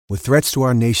With threats to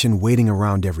our nation waiting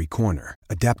around every corner,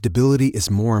 adaptability is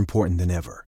more important than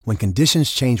ever. When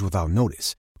conditions change without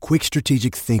notice, quick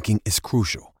strategic thinking is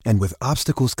crucial. And with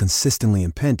obstacles consistently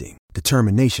impending,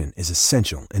 determination is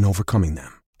essential in overcoming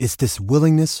them. It's this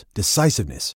willingness,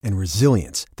 decisiveness, and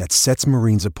resilience that sets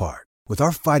Marines apart. With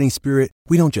our fighting spirit,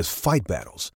 we don't just fight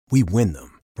battles, we win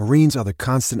them. Marines are the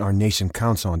constant our nation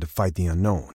counts on to fight the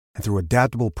unknown. And through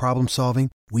adaptable problem solving,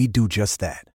 we do just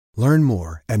that. Learn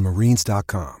more at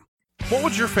marines.com. What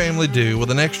would your family do with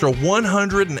an extra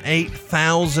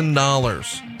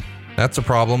 $108,000? That's a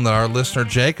problem that our listener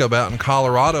Jacob out in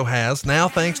Colorado has now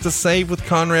thanks to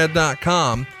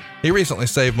SaveWithConrad.com. He recently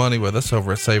saved money with us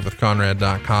over at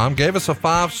SaveWithConrad.com, gave us a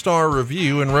 5-star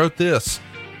review and wrote this.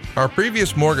 Our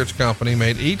previous mortgage company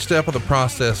made each step of the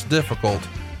process difficult,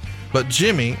 but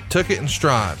Jimmy took it in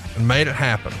stride and made it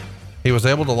happen. He was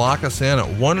able to lock us in at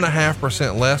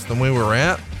 1.5% less than we were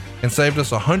at and saved us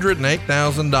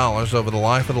 $108,000 over the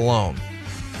life of the loan.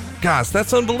 Guys,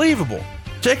 that's unbelievable.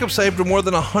 Jacob saved more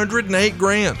than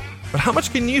 $108,000. But how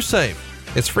much can you save?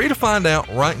 It's free to find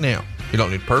out right now. You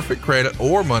don't need perfect credit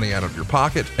or money out of your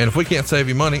pocket. And if we can't save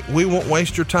you money, we won't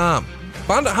waste your time.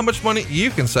 Find out how much money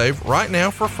you can save right now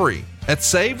for free at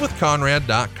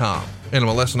SaveWithConrad.com.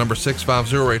 NMLS number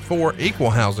 65084,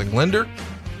 equal housing lender.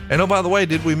 And oh, by the way,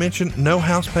 did we mention no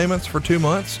house payments for 2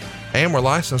 months? And we're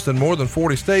licensed in more than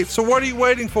 40 states, so what are you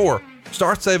waiting for?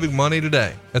 Start saving money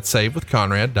today at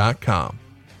SaveWithConrad.com.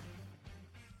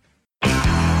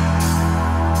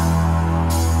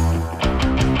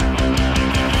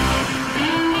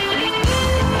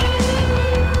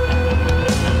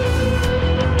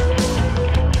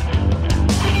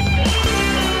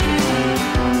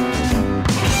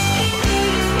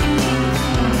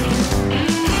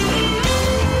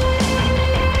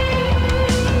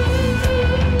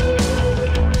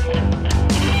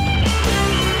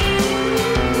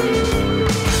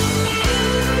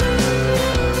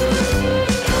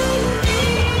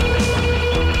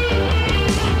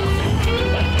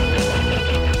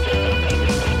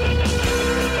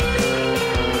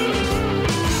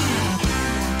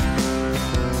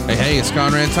 Hey, it's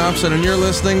Conrad Thompson, and you're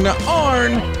listening to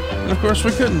ARN. And of course,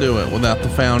 we couldn't do it without the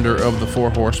founder of the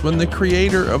Four Horsemen, the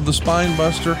creator of the Spine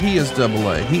Buster. He is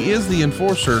AA. He is the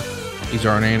enforcer. He's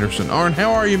Arn Anderson. Arn,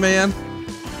 how are you, man?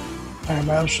 I'm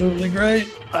absolutely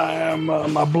great. I am.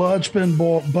 My blood's been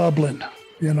bubbling.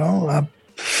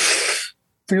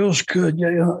 Feels good.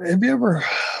 Yeah. Have you ever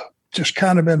just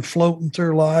kind of been floating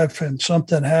through life and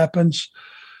something happens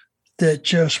that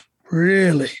just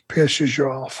really pisses you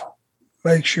off?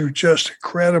 Makes you just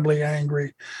incredibly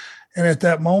angry. And at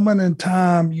that moment in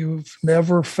time, you've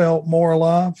never felt more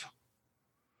alive?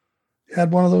 You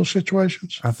had one of those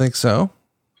situations? I think so.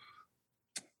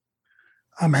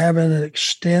 I'm having an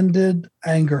extended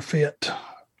anger fit.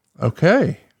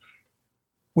 Okay.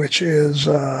 Which is,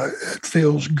 it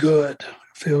feels good. It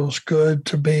feels good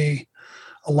to be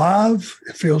alive.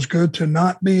 It feels good to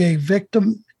not be a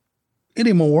victim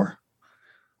anymore,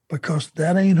 because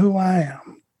that ain't who I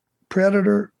am.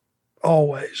 Predator,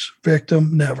 always.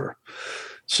 Victim, never.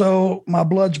 So my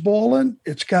blood's boiling.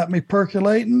 It's got me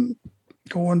percolating.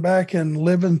 Going back and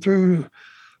living through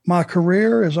my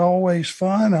career is always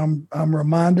fun. I'm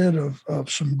reminded of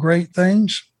some great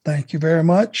things. Thank you very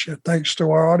much. And thanks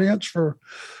to our audience for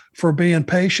being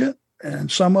patient. And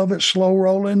some of it's slow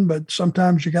rolling, but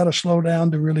sometimes you got to slow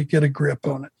down to really get a grip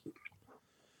on it.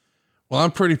 Well,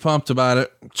 I'm pretty pumped about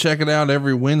it. Check it out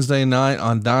every Wednesday night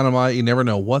on Dynamite. You never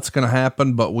know what's going to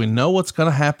happen, but we know what's going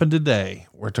to happen today.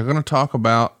 We're going to talk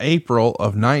about April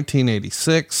of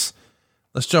 1986.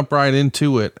 Let's jump right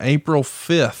into it. April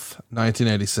 5th,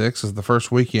 1986 is the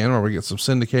first weekend where we get some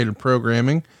syndicated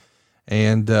programming.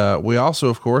 And we also,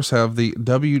 of course, have the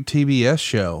WTBS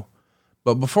show.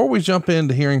 But before we jump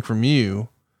into hearing from you,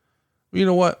 you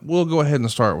know what? We'll go ahead and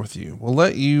start with you. We'll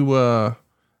let you,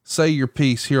 say your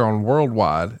piece here on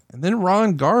Worldwide, and then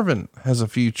Ron Garvin has a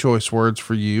few choice words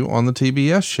for you on the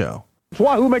TBS show.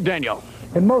 Wahoo McDaniel.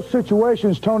 In most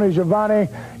situations, Tony Giovanni,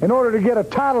 in order to get a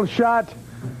title shot,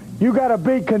 you got to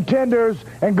beat contenders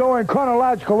and go in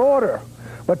chronological order.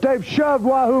 But they've shoved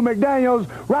Wahoo McDaniels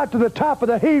right to the top of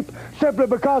the heap simply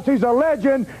because he's a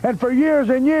legend, and for years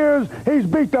and years, he's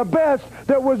beat the best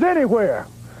that was anywhere.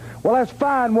 Well, that's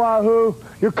fine, Wahoo.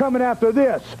 You're coming after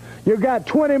this. You got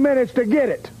 20 minutes to get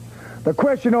it. The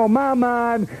question on my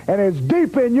mind, and it's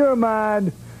deep in your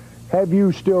mind, have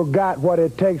you still got what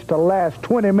it takes to last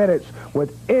 20 minutes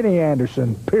with any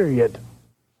Anderson, period?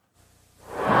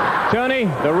 Tony,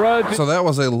 the road. So that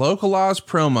was a localized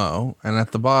promo, and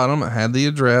at the bottom it had the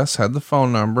address, had the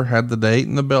phone number, had the date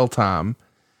and the bell time.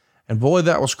 And boy,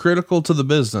 that was critical to the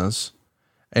business.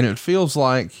 And it feels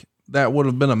like that would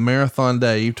have been a marathon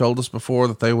day. You told us before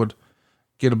that they would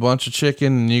get a bunch of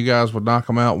chicken and you guys would knock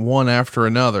them out one after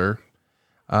another.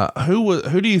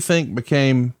 Who do you think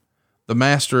became the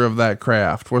master of that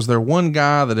craft? Was there one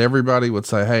guy that everybody would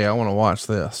say, "Hey, I want to watch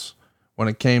this," when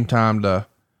it came time to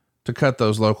cut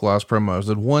those localized promos?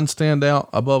 Did one stand out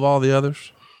above all the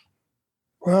others?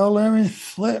 Well,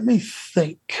 let me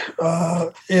think.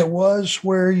 It was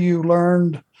where you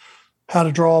learned how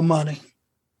to draw money,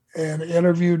 and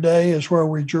interview day is where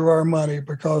we drew our money,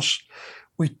 because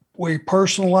we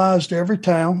personalized every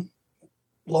town,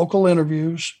 local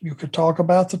interviews. You could talk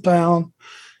about the town,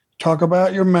 talk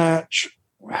about your match,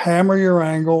 hammer your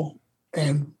angle,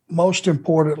 and most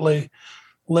importantly,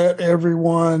 let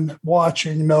everyone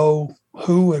watching know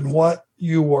who and what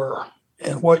you were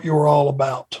and what you were all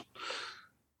about.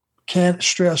 Can't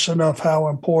stress enough how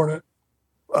important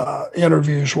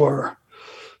interviews were.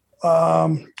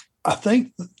 I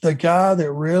think the guy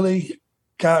that really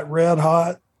got red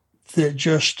hot, that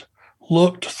just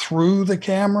looked through the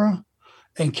camera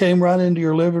and came right into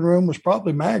your living room, was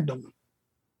probably Magnum.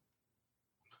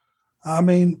 I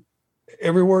mean,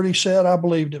 every word he said, I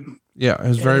believed him. Yeah, it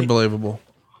was very believable.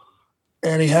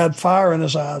 And he had fire in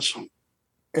his eyes.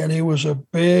 And he was a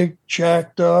big,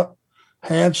 jacked up,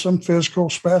 handsome, physical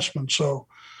specimen. So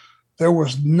there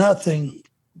was nothing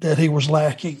that he was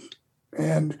lacking.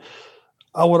 And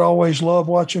I would always love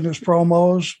watching his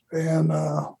promos. And,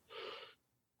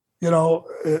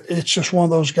 it's just one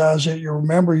of those guys that you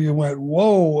remember, you went,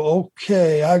 whoa,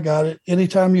 okay, I got it.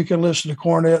 Anytime you can listen to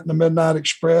Cornette and the Midnight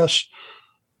Express,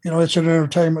 it's an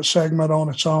entertainment segment on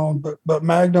its own. But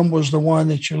Magnum was the one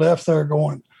that you left there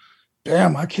going,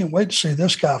 damn, I can't wait to see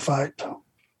this guy fight.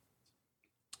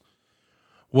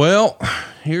 Well,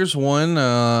 here's one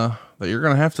that you're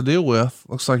going to have to deal with.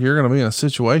 Looks like you're going to be in a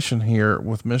situation here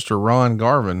with Mr. Ron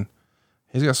Garvin.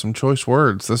 He's got some choice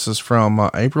words. This is from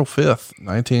April 5th,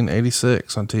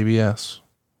 1986 on TBS.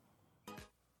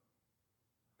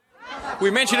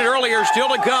 We mentioned it earlier, still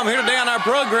to come here today on our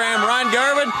program, Ron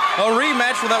Garvin, a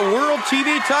rematch for that World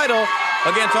TV title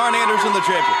against Arn Anderson, the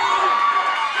champion.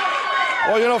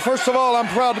 Well, first of all, I'm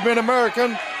proud to be an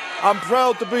American. I'm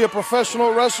proud to be a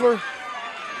professional wrestler.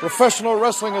 Professional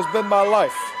wrestling has been my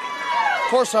life. Of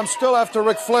course, I'm still after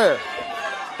Ric Flair,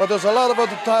 but there's a lot of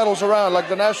other titles around, like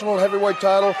the National Heavyweight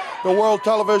title, the World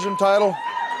Television title.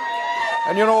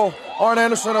 And Arn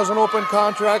Anderson has an open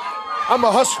contract. I'm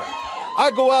a hustler. I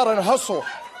go out and hustle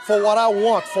for what I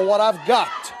want, for what I've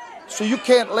got. So you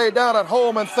can't lay down at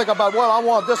home and think about, well, I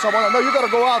want this, I want that. No, you got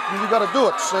to go out and you got to do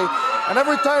it, see? And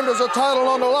every time there's a title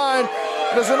on the line,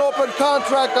 there's an open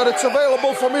contract that it's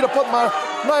available for me to put my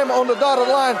name on the dotted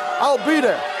line, I'll be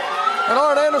there. And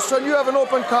Arn Anderson, you have an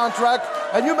open contract,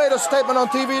 and you made a statement on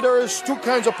TV, there is two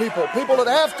kinds of people that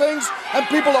have things and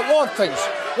people that want things.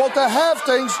 Well, to have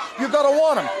things, you got to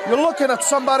want them. You're looking at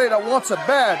somebody that wants it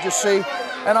bad, you see,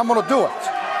 and I'm going to do it.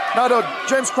 Now, the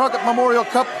James Crockett Memorial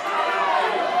Cup,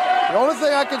 the only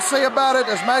thing I can say about it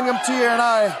is Magnum Tia and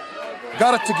I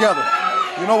got it together.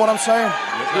 You know what I'm saying?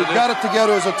 We got it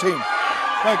together as a team.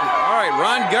 Thank you. All right,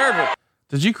 Ron Garvin.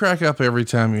 Did you crack up every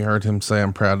time you heard him say,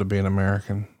 "I'm proud to be an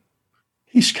American"?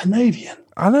 He's Canadian.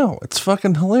 I know. It's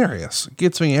fucking hilarious. It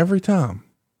gets me every time.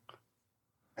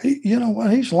 You know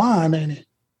what? He's lying, ain't he?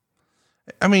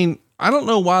 I mean, I don't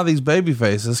know why these baby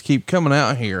faces keep coming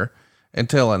out here and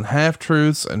telling half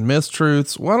truths and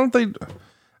mistruths. Why don't they?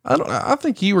 I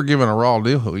think you were given a raw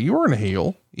deal. You weren't a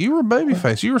heel. You were a baby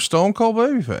face. You were stone cold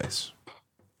baby face.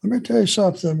 Let me tell you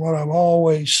something, what I've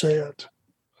always said.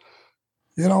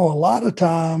 A lot of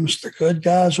times the good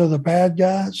guys are the bad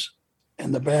guys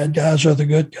and the bad guys are the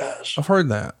good guys. I've heard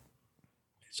that.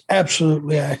 It's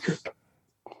absolutely accurate.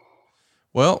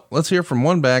 Well, let's hear from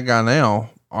one bad guy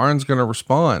now. Arn's going to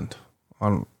respond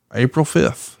on April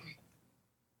 5th.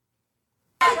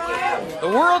 The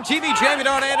World TV Champion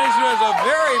Arn Anderson has a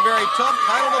very, very tough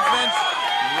title defense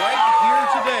right here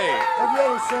today. Have you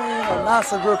ever seen a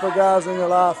nicer group of guys in your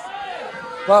life?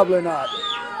 Probably not.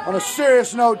 On a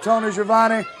serious note, Tony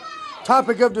Schiavone,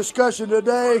 topic of discussion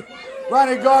today,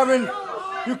 Ronnie Garvin,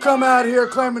 you come out here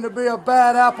claiming to be a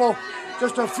bad apple.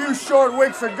 Just a few short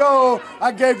weeks ago,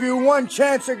 I gave you one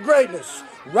chance at greatness,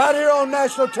 right here on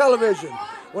national television.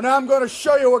 Well, now I'm going to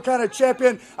show you what kind of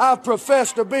champion I've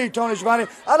professed to be, Tony Schiavone.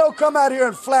 I don't come out here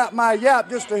and flap my yap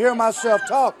just to hear myself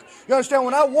talk. You understand?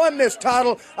 When I won this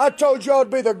title, I told you I'd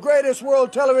be the greatest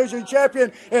world television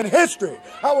champion in history.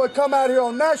 I would come out here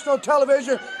on national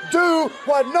television, do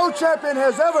what no champion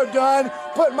has ever done,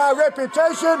 put my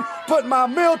reputation, put my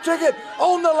meal ticket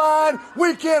on the line,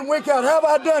 week in, week out. Have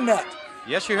I done that?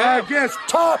 Yes, you have. Against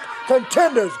top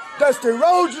contenders. Dusty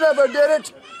Rhodes never did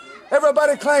it.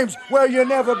 Everybody claims, well, you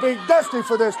never beat Dusty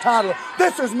for this title.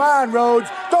 This is mine, Rhodes.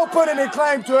 Don't put any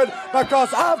claim to it because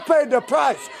I've paid the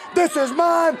price. This is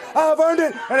mine. I've earned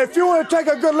it. And if you want to take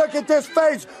a good look at this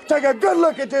face, take a good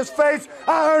look at this face.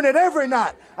 I earn it every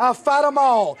night. I fight them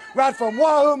all. Right from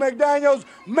Wahoo McDaniels,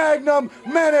 Magnum,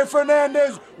 Manny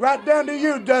Fernandez, right down to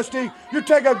you, Dusty. You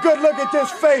take a good look at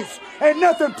this face. Ain't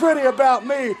nothing pretty about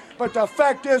me. But the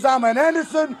fact is I'm an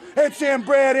Anderson. It's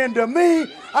inbred into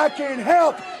me. I can't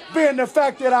help being the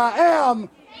fact that I am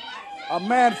a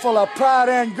man full of pride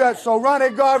and guts. So,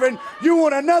 Ronnie Garvin, you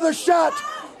want another shot?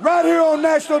 Right here on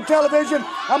national television,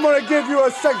 I'm going to give you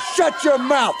a shut your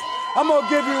mouth. I'm going to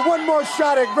give you one more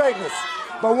shot at greatness.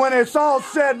 But when it's all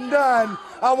said and done,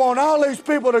 I want all these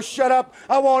people to shut up.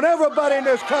 I want everybody in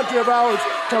this country of ours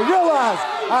to realize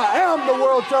I am the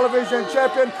world television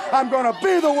champion. I'm going to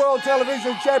be the world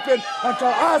television champion until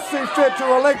I see fit to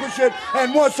relinquish it.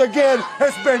 And once again,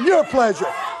 it's been your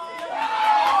pleasure.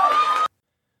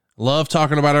 Love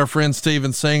talking about our friend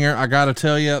Steven Singer. I got to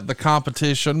tell you, the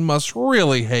competition must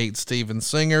really hate Steven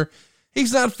Singer.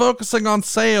 He's not focusing on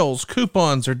sales,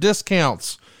 coupons, or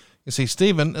discounts. You see,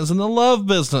 Steven is in the love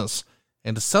business,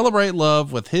 and to celebrate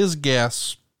love with his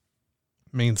guests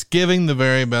means giving the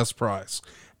very best price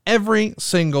every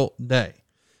single day.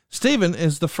 Steven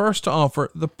is the first to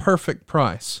offer the perfect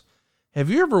price.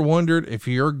 Have you ever wondered if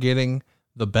you're getting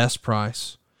the best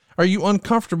price? Are you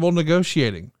uncomfortable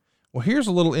negotiating? Well, here's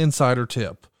a little insider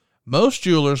tip. Most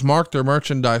jewelers mark their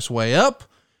merchandise way up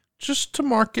just to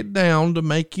mark it down to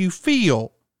make you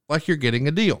feel like you're getting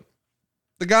a deal.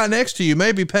 The guy next to you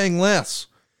may be paying less.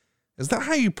 Is that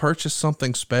how you purchase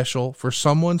something special for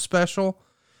someone special?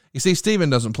 You see, Steven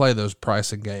doesn't play those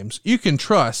pricing games. You can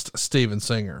trust Steven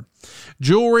Singer.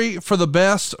 Jewelry for the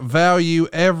best value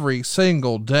every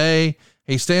single day.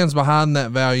 He stands behind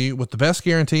that value with the best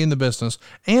guarantee in the business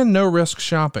and no risk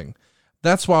shopping.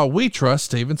 That's why we trust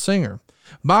Steven Singer.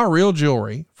 Buy real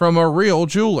jewelry from a real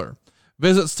jeweler.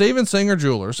 Visit Steven Singer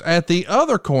Jewelers at the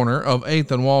other corner of 8th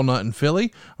and Walnut in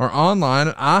Philly or online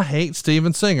at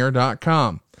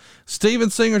IHateStevenSinger.com.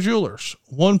 Steven Singer Jewelers,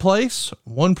 one place,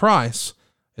 one price.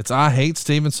 It's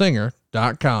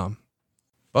IHateStevenSinger.com.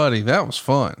 Buddy, that was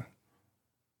fun.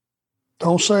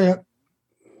 Don't say it.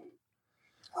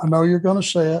 I know you're going to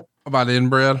say it. About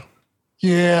inbred?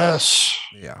 Yes.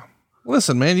 Yeah.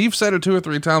 Listen, man, you've said it 2 or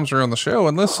 3 times around the show,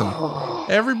 and listen,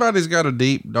 everybody's got a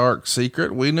deep, dark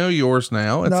secret. We know yours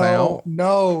now. It's out.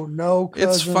 No,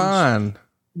 cousins. It's fine.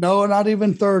 No, not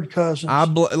even third cousins.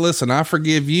 Listen, I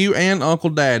forgive you and Uncle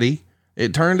Daddy.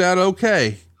 It turned out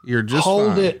okay. You're just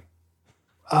Hold fine. it.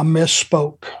 I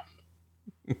misspoke.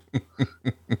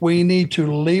 We need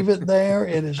to leave it there.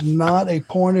 It is not a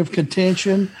point of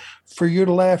contention for you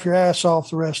to laugh your ass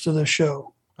off the rest of the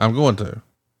show. I'm going to.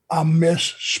 I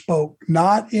misspoke.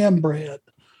 Not inbred.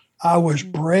 I was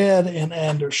bred in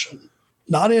Anderson.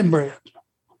 Not inbred.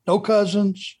 No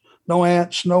cousins, no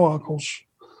aunts, no uncles,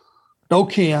 no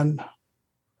kin.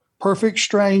 Perfect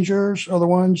strangers are the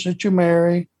ones that you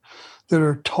marry that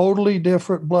are totally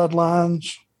different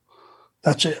bloodlines.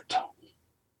 That's it.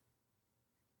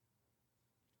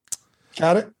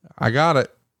 Got it? I got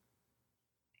it.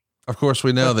 Of course,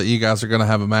 we know that you guys are going to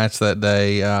have a match that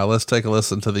day. Let's take a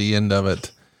listen to the end of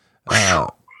it. I'm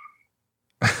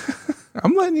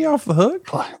letting you off the hook.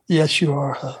 Yes, you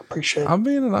are. Appreciate it. I'm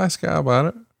being a nice guy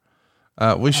about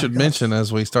it. We should mention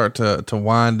as we start to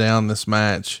wind down this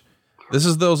match, this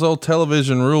is those old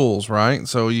television rules, right?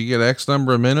 So you get X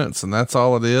number of minutes and that's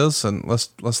all it is. And let's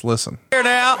listen. Here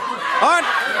now, Arn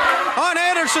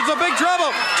Anderson's in big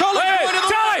trouble. Tully's going to the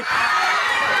Tully.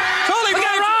 We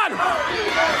got to run.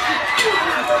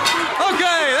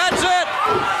 Okay, that's it.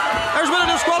 There's been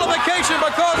a disqualification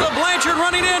because of Blanchard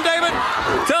running in, David.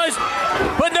 Tully's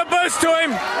putting the boost to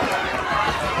him.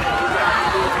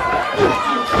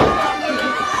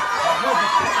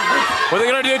 What are they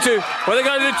going to do to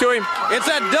him? It's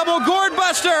that double gourd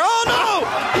buster. Oh, no.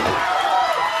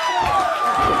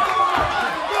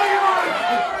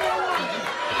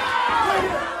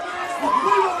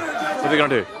 What are they going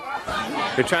to do?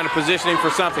 They're trying to position him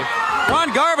for something.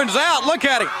 Ron Garvin's out. Look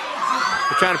at him.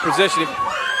 They're trying to position him.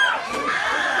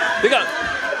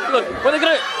 Look, what are they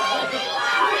going to do?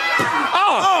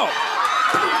 Oh!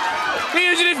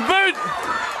 He's using his boot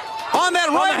On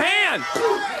that right on the hand.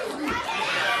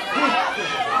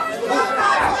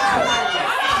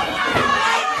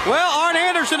 Well, Arn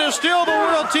Anderson is still the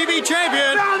world TV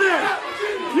champion. Down there!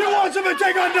 You want something to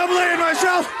take on Double A and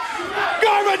myself?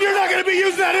 Garvin, you're not going to be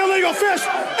using that illegal fist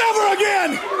ever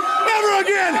again! Ever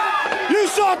again!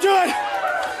 You saw to it!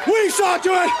 We saw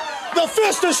to it! The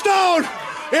Fist of Stone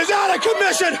is out of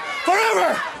commission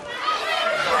forever!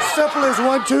 simple as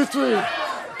 1, 2, 3.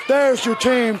 There's your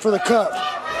team for the cup.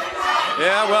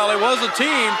 Yeah, well, it was a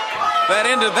team that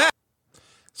ended that.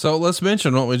 So let's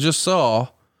mention what we just saw.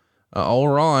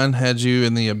 Old Ron had you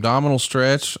in the abdominal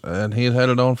stretch, and he had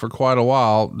it on for quite a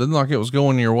while. Didn't look like it was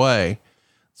going your way.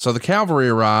 So the cavalry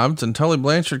arrived, and Tully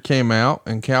Blanchard came out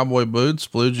in cowboy boots,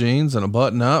 blue jeans, and a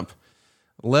button up,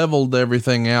 leveled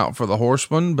everything out for the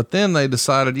horsemen. But then they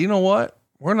decided, you know what?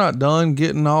 We're not done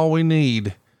getting all we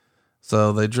need.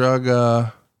 So they drug,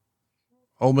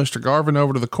 old Mr. Garvin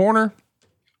over to the corner,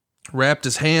 wrapped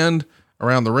his hand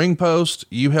around the ring post.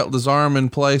 You held his arm in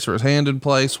place, or his hand in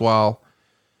place, while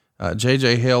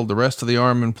JJ held the rest of the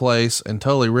arm in place, and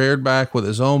Tully reared back with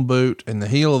his own boot, and the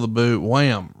heel of the boot,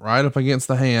 wham, right up against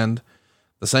the hand,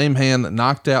 the same hand that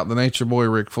knocked out the Nature Boy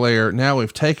Ric Flair. Now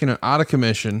we've taken it out of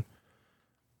commission.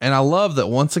 And I love that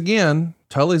once again,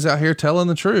 Tully's out here telling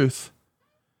the truth.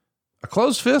 A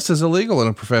closed fist is illegal in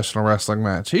a professional wrestling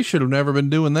match. He should have never been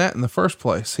doing that in the first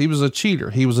place. He was a cheater.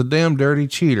 He was a damn dirty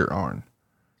cheater, Arn.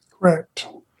 Correct.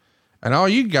 And all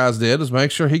you guys did was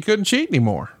make sure he couldn't cheat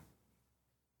anymore.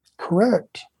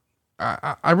 Correct.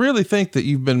 I really think that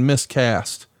you've been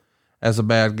miscast as a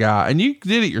bad guy, and you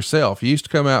did it yourself. You used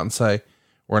to come out and say,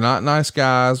 we're not nice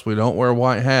guys. We don't wear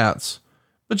white hats,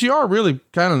 but you are really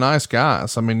kind of nice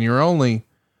guys. I mean, you're only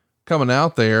coming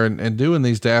out there and doing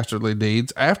these dastardly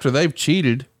deeds after they've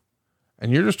cheated,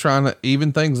 and you're just trying to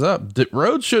even things up.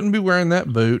 Rhodes shouldn't be wearing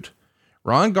that boot.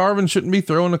 Ron Garvin shouldn't be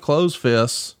throwing a closed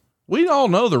fist. We all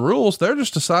know the rules. They're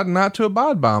just deciding not to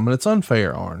abide by them, and it's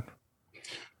unfair, Arn.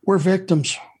 We're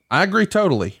victims. I agree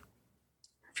totally.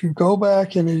 If you go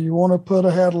back and you want to put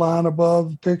a headline above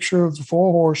the picture of the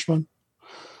four horsemen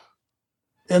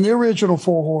and the original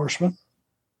four horsemen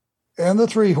and the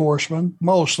three horsemen,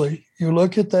 mostly, you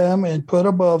look at them and put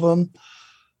above them,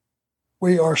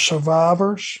 we are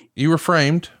survivors. You were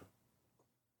framed.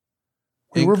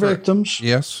 We were victims.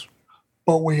 Yes.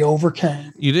 But we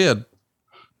overcame. You did.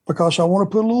 Because I want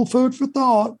to put a little food for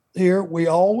thought here. We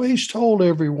always told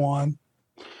everyone,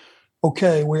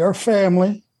 okay, we are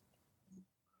family.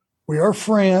 We are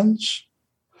friends.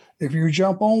 If you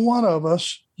jump on one of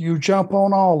us, you jump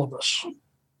on all of us.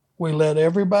 We let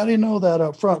everybody know that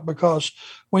up front, because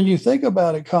when you think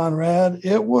about it, Conrad,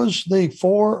 it was the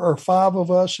 4 or 5 of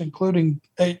us, including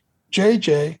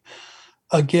JJ,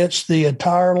 against the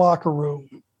entire locker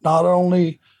room. Not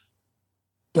only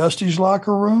Dusty's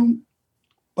locker room,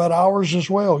 but ours as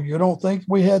well. You don't think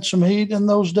we had some heat in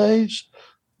those days?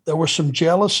 There was some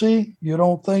jealousy. You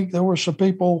don't think there were some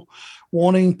people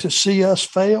wanting to see us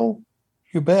fail?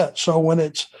 You bet. So when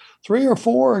it's 3 or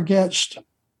 4 against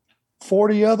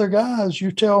 40 other guys,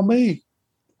 you tell me,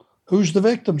 who's the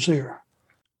victims here?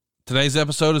 Today's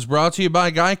episode is brought to you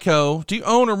by Geico. Do you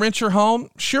own or rent your home?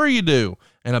 Sure you do.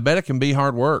 And I bet it can be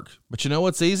hard work. But you know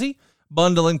what's easy?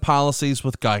 Bundling policies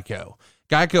with Geico.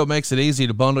 Geico makes it easy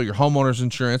to bundle your homeowner's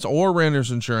insurance or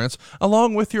renter's insurance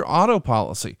along with your auto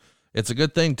policy. It's a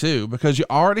good thing too, because you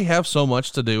already have so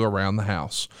much to do around the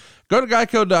house. Go to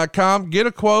geico.com, get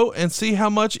a quote, and see how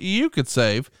much you could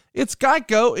save. It's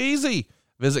Geico easy.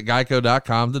 Visit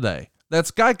geico.com today.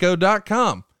 That's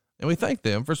geico.com. And we thank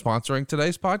them for sponsoring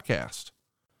today's podcast.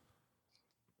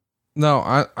 No,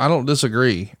 I don't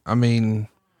disagree. I mean,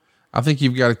 I think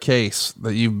you've got a case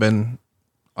that you've been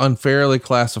unfairly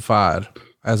classified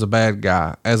as a bad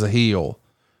guy, as a heel.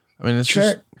 I mean,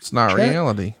 it's not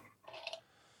reality.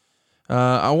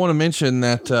 I want to mention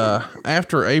that,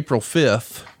 after April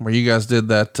 5th, where you guys did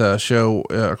that, show,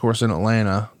 of course, in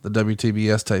Atlanta, the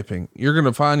WTBS taping, you're going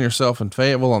to find yourself in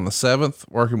Fayetteville on the 7th,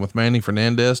 working with Manny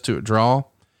Fernandez to a draw.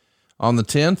 On the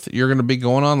 10th, you're going to be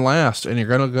going on last, and you're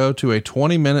going to go to a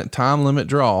 20-minute time limit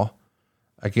draw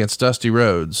against Dusty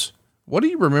Rhodes. What do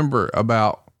you remember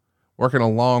about working a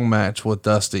long match with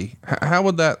Dusty? How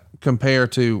would that compare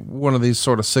to one of these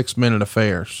sort of 6-minute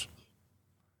affairs?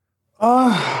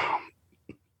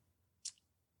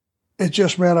 It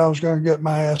just meant I was going to get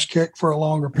my ass kicked for a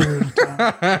longer period of time.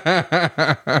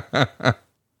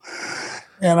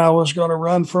 And I was going to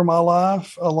run for my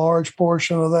life a large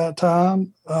portion of that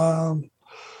time.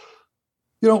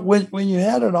 When you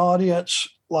had an audience,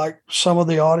 like some of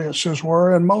the audiences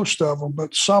were, and most of them,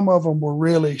 but some of them were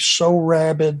really so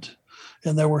rabid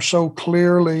and they were so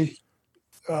clearly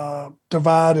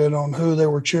divided on who they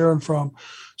were cheering from.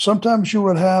 Sometimes you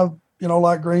would have,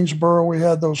 like Greensboro, we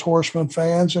had those Horseman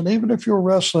fans. And even if you were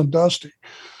wrestling Dusty,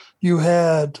 you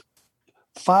had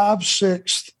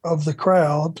 5/6 of the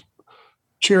crowd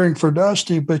cheering for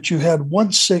Dusty, but you had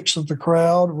 1/6 of the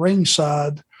crowd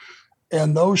ringside.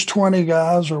 And those 20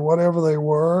 guys or whatever they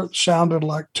were sounded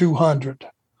like 200.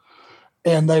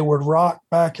 and they would rock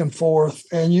back and forth,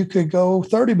 and you could go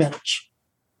 30 minutes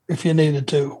if you needed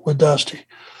to with Dusty.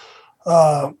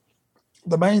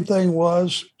 The main thing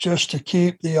was just to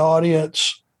keep the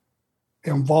audience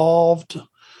involved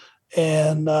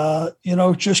and,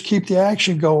 just keep the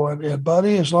action going. And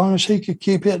Buddy, as long as he could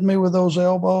keep hitting me with those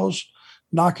elbows,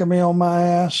 knocking me on my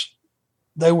ass,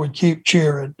 they would keep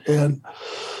cheering. And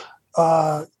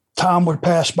time would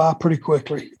pass by pretty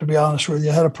quickly, to be honest with you.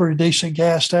 I had a pretty decent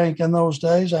gas tank in those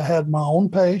days. I had my own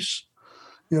pace.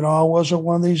 I wasn't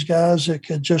one of these guys that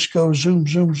could just go zoom,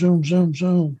 zoom, zoom, zoom,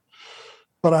 zoom.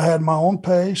 But I had my own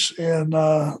pace, and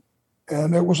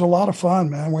it was a lot of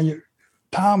fun, man.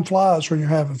 Time flies when you're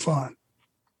having fun.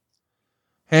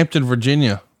 Hampton,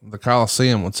 Virginia, the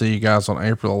Coliseum would see you guys on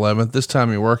April 11th. This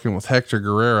time you're working with Hector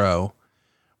Guerrero.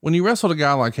 When you wrestled a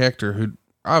guy like Hector, who'd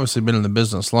obviously been in the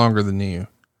business longer than you,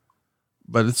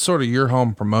 but it's sort of your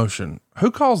home promotion,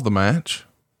 who calls the match?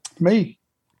 Me.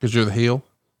 Because you're the heel?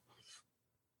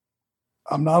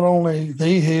 I'm not only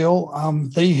the heel, I'm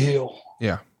the heel.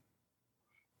 Yeah.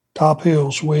 Top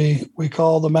heels. We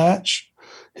call the match.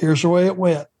 Here's the way it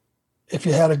went. If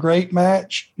you had a great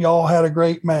match, y'all had a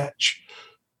great match.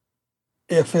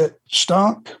 If it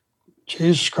stunk,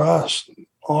 Jesus Christ,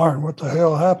 Arn, what the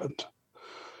hell happened?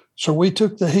 So we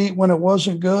took the heat when it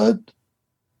wasn't good,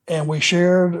 and we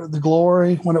shared the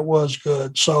glory when it was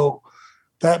good. So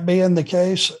that being the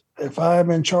case, if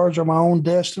I'm in charge of my own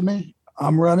destiny,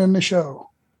 I'm running the show.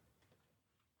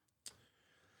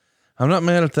 I'm not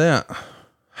mad at that.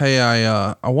 Hey,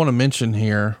 I want to mention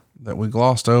here that we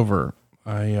glossed over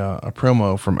a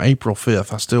promo from April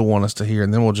 5th. I still want us to hear,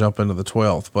 and then we'll jump into the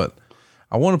 12th, but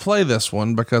I want to play this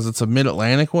one because it's a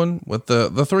Mid-Atlantic one with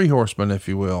the three horsemen, if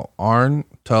you will, Arn,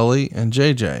 Tully, and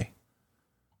JJ.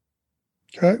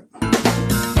 Okay. All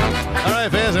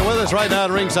right, fans, and with us right now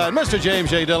at ringside, Mr. James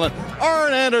J. Dillon,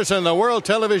 Arn Anderson, the world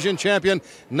television champion,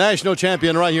 national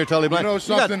champion right here, Tully Blank.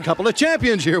 You got a couple of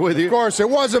champions here with you. Of course, it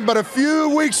wasn't but a few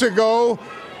weeks ago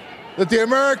that the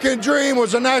American Dream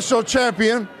was a national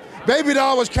champion. Baby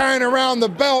Doll was carrying around the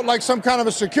belt like some kind of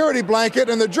a security blanket,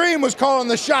 and the Dream was calling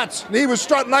the shots, and he was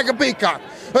strutting like a peacock.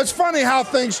 It's funny how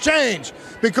things change,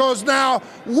 because now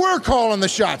we're calling the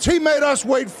shots. He made us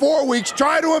wait 4 weeks,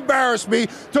 tried to embarrass me,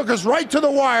 took us right to the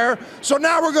wire, so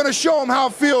now we're going to show him how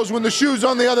it feels when the shoe's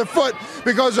on the other foot,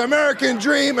 because the American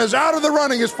Dream is out of the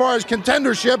running as far as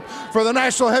contendership for the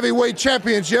National Heavyweight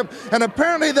Championship, and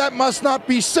apparently that must not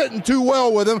be sitting too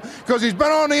well with him, because he's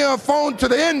been on the phone to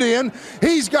the Indian.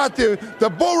 He's got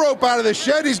the bull rope out of the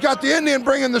shed. He's got the Indian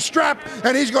bringing the strap,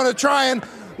 and he's going to try and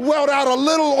weld out a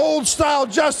little old style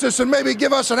justice and maybe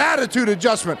give us an attitude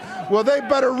adjustment. Well, they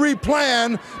better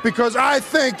replan, because I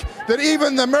think that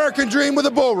even the American Dream with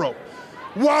the bull rope,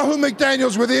 Wahoo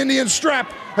McDaniels with the Indian strap,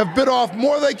 have bit off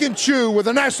more they can chew with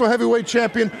a national heavyweight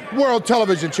champion, world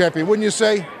television champion, wouldn't you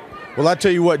say? Well, I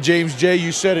tell you what, James J.,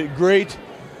 you said it great.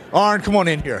 Arn, come on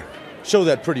in here. Show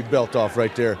that pretty belt off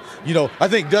right there. I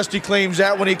think Dusty claims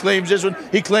that when he claims this one.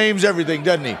 He claims everything,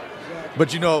 doesn't he?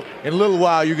 But, in a little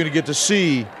while, you're going to get to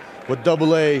see what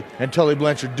Double A and Tully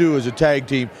Blanchard do as a tag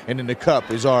team, and then the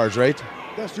cup is ours, right?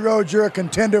 Dusty Rhodes, you're a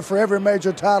contender for every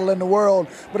major title in the world,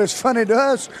 but it's funny to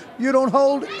us, you don't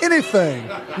hold anything.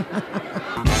 All right,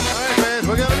 fans,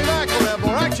 we're going to be back. We'll have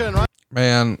more action, right?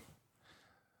 Man,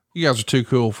 you guys are too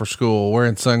cool for school,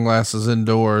 wearing sunglasses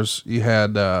indoors. You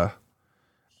had,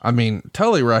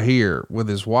 Tully right here with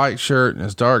his white shirt and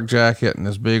his dark jacket and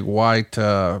his big white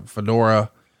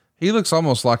fedora. He looks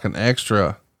almost like an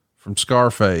extra from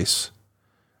Scarface.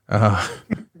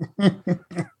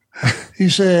 He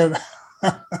said,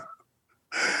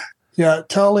 yeah,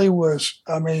 Tully was,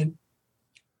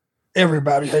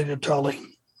 everybody hated Tully.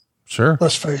 Sure.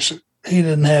 Let's face it. He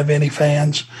didn't have any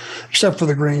fans except for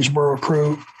the Greensboro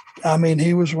crew.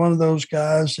 He was one of those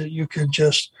guys that you could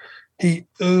he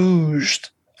oozed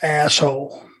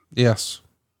asshole. Yes.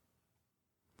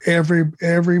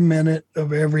 Every minute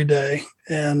of every day.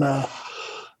 And,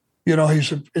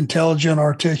 he's an intelligent,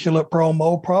 articulate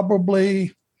promo,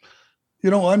 probably,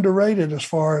 underrated as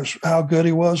far as how good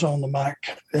he was on the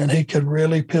mic. And he could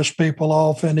really piss people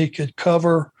off, and he could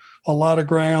cover a lot of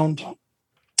ground.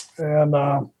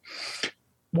 And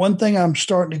one thing I'm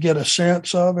starting to get a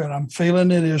sense of, and I'm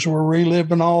feeling it, is we're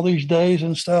reliving all these days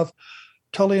and stuff.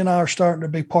 Tully and I are starting to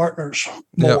be partners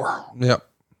more. Yep.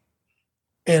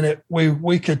 And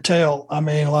we could tell.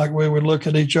 Like we would look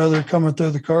at each other coming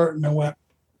through the curtain and went,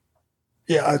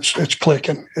 yeah, it's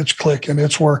clicking. It's clicking.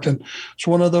 It's working. It's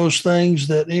one of those things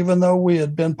that even though we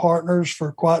had been partners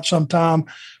for quite some time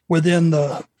within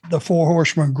the Four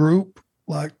Horsemen group,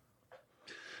 like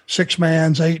 6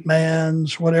 mans, 8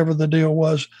 mans, whatever the deal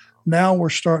was, Now we're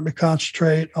starting to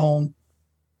concentrate on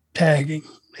tagging,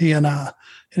 he and I,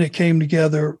 and it came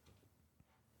together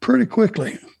pretty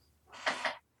quickly.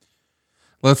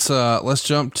 Let's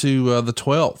jump to the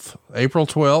 12th, April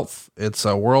 12th. It's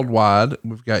worldwide.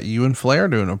 We've got you and Flair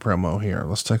doing a promo here.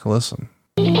 Let's take a listen.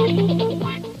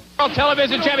 World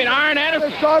Television Champion Arn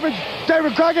Anderson. Garbage,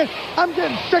 David Crockett. I'm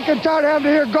getting sick and tired of having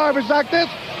to hear garbage like this.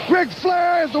 Ric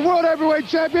Flair is the World Heavyweight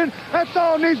Champion. That's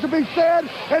all needs to be said.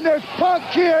 And this punk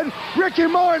kid, Ricky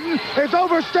Morton, is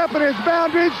overstepping his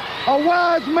boundaries. A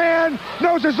wise man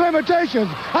knows his limitations.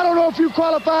 I don't know if you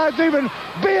qualify as even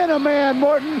being a man,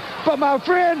 Morton, but my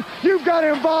friend, you've got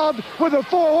involved with the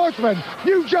Four Horsemen.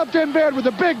 You jumped in bed with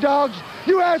the big dogs.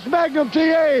 You asked Magnum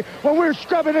TA when we were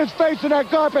scrubbing his face in that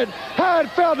carpet how it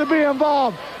felt to be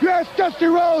involved. You asked Dusty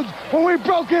Rhodes when we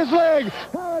broke his leg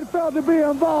how it felt to be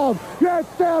involved. You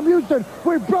asked Sam Houston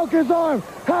when we broke his arm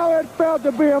how it felt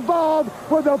to be involved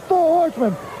with the Four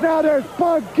Horsemen. Now there's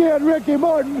punk kid Ricky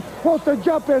Morton wants to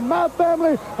jump in my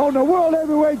family on the World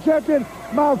Heavyweight Champion.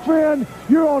 My friend,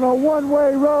 you're on a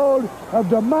one-way road of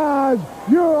demise.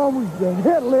 You're on the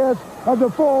hit list of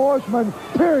the Four Horsemen,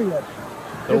 period.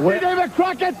 You see, David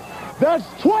Crockett, that's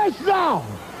twice now.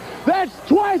 That's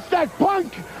twice that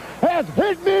punk has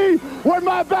hit me when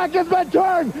my back has been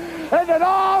turned. And then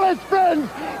all his friends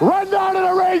run down to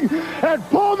the ring and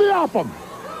pull me off him.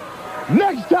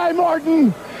 Next time,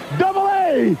 Morton, Double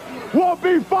A won't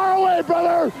be far away,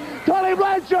 brother. Tully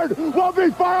Blanchard won't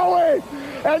be far away.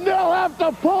 And they'll have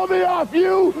to pull me off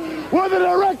you with an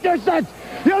erector set.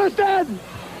 You understand?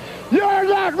 You're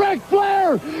not Ric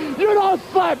Flair. You don't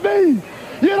slap me.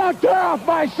 You don't tear off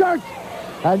my shirt,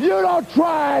 and you don't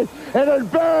try and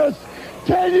embarrass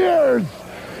 10 years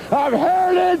of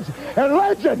heritage and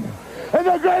legend in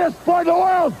the greatest sport in the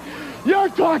world. You're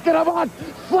talking about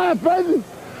slapping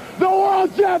the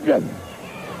world champion.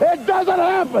 It doesn't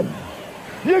happen.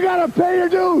 You gotta pay your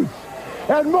dues.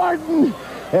 And Martin,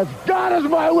 as God is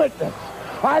my witness,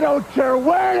 I don't care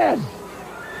where it is,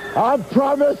 I'm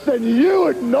promising you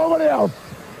and nobody else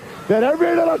that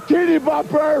every little teeny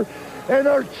bopper in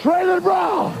her trailing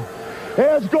bra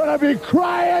is going to be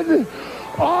crying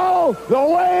all the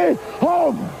way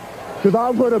home. Because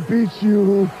I'm going to beat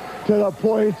you to the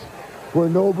point where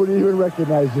nobody even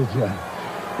recognizes you.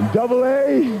 And Double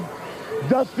A,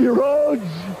 Dusty Rhodes.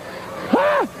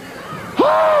 Ha!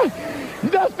 Ha!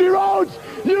 Dusty Rhodes,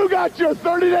 you got your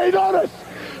 30-day notice.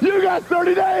 You got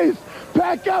 30 days.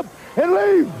 Pack up and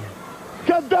leave.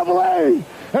 Because Double A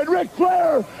and Ric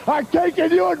Flair are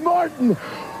taking you and Martin,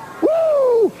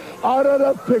 woo, out of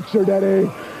the picture, Daddy.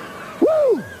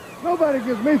 Woo! Nobody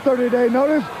gives me 30-day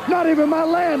notice, not even my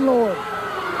landlord.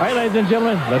 All right, ladies and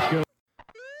gentlemen, let's go.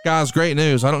 Guys, great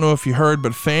news. I don't know if you heard,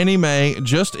 but Fannie Mae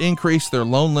just increased their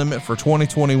loan limit for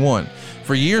 2021.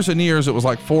 For years and years, it was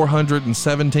like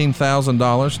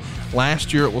 $417,000.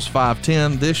 Last year, it was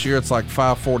 $510,000. This year, it's like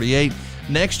 $548,000.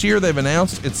 Next year, they've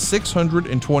announced it's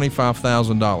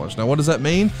 $625,000. Now, what does that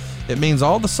mean? It means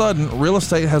all of a sudden, real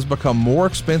estate has become more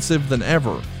expensive than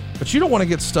ever. But you don't want to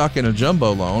get stuck in a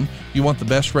jumbo loan. You want the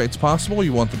best rates possible.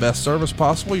 You want the best service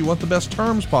possible. You want the best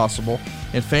terms possible.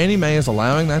 And Fannie Mae is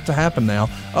allowing that to happen now,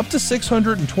 up to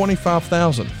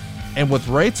 $625,000. And with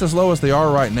rates as low as they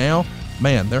are right now,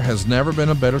 man, there has never been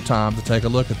a better time to take a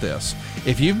look at this.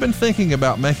 If you've been thinking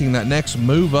about making that next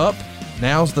move up,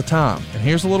 now's the time. And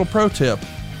here's a little pro tip.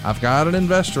 I've got an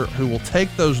investor who will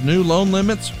take those new loan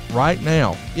limits right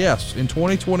now. Yes, in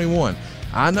 2021.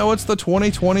 I know it's the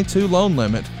 2022 loan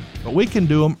limit, but we can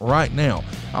do them right now.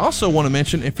 I also want to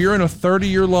mention, if you're in a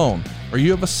 30-year loan or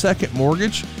you have a second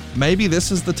mortgage, maybe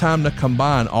this is the time to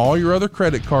combine all your other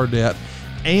credit card debt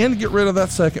and get rid of that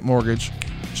second mortgage,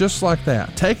 just like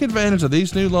that. Take advantage of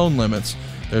these new loan limits.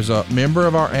 There's a member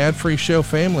of our ad-free show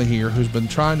family here who's been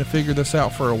trying to figure this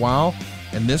out for a while,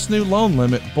 and this new loan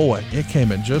limit, boy, it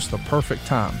came at just the perfect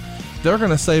time. They're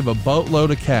going to save a boatload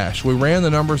of cash. We ran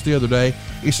the numbers the other day.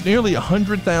 It's nearly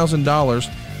 $100,000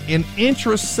 in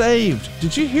interest saved.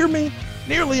 Did you hear me?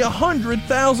 Nearly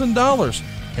 $100,000.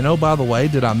 And oh, by the way,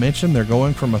 did I mention they're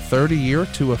going from a 30-year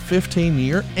to a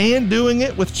 15-year and doing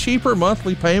it with cheaper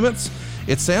monthly payments?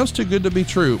 It sounds too good to be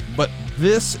true, but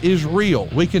this is real.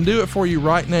 We can do it for you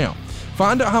right now.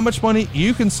 Find out how much money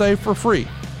you can save for free.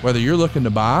 Whether you're looking to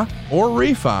buy or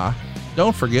refi,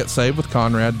 don't forget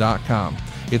SaveWithConrad.com.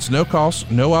 It's no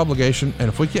cost, no obligation, and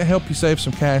if we can't help you save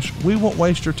some cash, we won't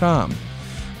waste your time.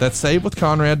 That's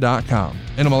SaveWithConrad.com.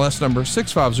 NMLS number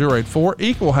 65084,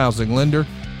 equal housing lender.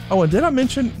 Oh, and did I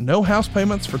mention no house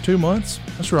payments for 2 months?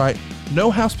 That's right,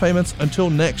 no house payments until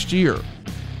next year.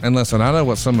 And listen, I know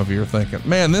what some of you are thinking.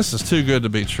 Man, this is too good to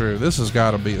be true. This has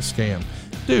got to be a scam.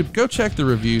 Dude, go check the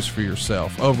reviews for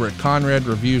yourself over at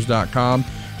ConradReviews.com.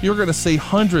 You're going to see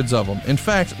hundreds of them. In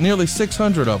fact, nearly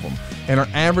 600 of them. And our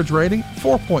average rating,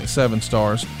 4.7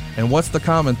 stars. And what's the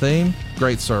common theme?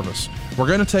 Great service. We're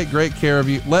going to take great care of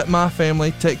you. Let my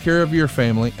family take care of your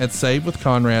family at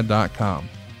SaveWithConrad.com.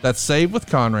 That's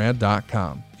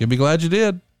SaveWithConrad.com. You'll be glad you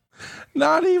did.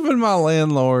 Not even my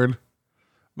landlord.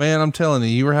 Man, I'm telling you,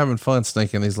 you were having fun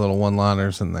sneaking these little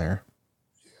one-liners in there.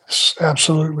 Yes,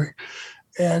 absolutely.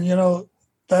 And,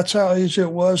 that's how easy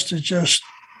it was to just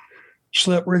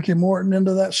slip Ricky Morton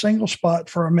into that single spot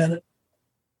for a minute.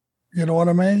 You know what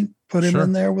I mean? Put him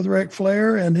in there with Ric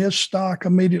Flair, and his stock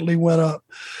immediately went up.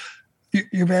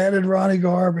 You've added Ronnie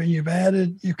Garvin.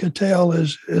 You could tell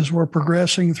as we're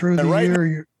progressing through the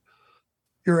year,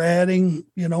 you're adding,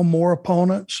 more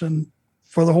opponents and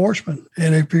for the Horsemen.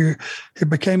 And if it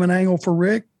became an angle for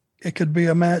Rick, it could be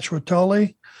a match with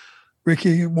Tully.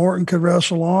 Ricky Morton could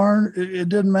wrestle Arn. It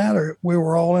didn't matter. We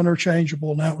were all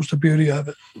interchangeable, and that was the beauty of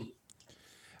it.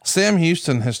 Sam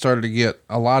Houston has started to get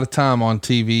a lot of time on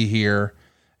TV here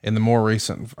in the more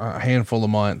recent handful of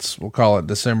months. We'll call it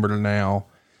December to now.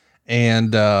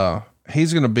 And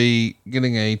he's going to be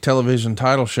getting a television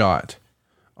title shot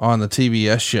on the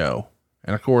TBS show.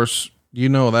 And of course,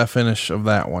 that finish of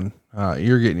that one,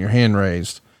 you're getting your hand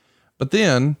raised. But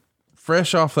then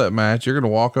fresh off that match, you're going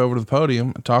to walk over to the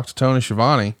podium and talk to Tony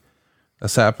Schiavone.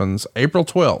 This happens April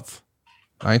 12th,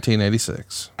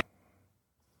 1986.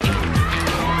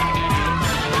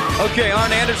 Okay,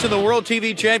 Arn Anderson, the World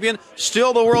TV Champion,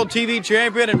 still the World TV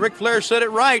Champion, and Ric Flair said it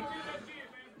right.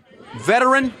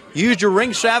 Veteran, used your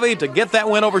ring savvy to get that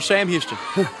win over Sam Houston.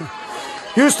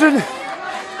 Houston,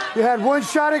 you had one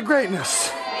shot at greatness.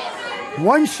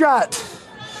 One shot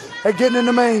at getting in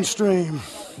the mainstream.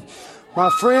 My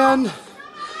friend,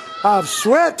 I've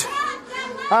sweat,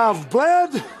 I've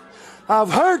bled,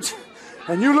 I've hurt,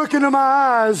 and you look into my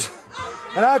eyes,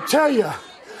 and I tell you,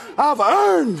 I've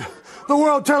earned the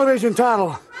World Television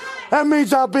title. That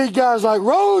means I beat guys like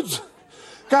Rhodes,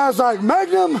 guys like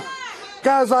Magnum,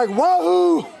 guys like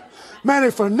Wahoo,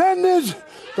 Manny Fernandez,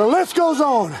 the list goes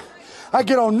on. I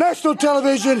get on national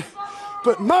television,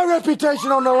 put my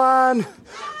reputation on the line,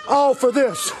 all for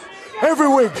this, every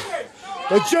week.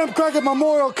 The Jim Crockett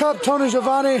Memorial Cup, Tony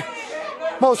Schiavone,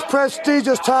 most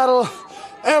prestigious title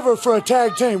ever for a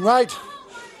tag team, right?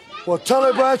 Well,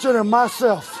 Tully Blanchard and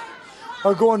myself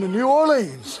are going to New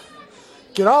Orleans.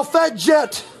 Get off that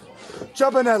jet,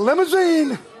 jump in that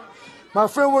limousine. My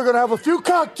friend, we're going to have a few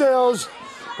cocktails,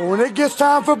 but when it gets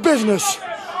time for business,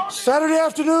 Saturday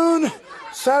afternoon,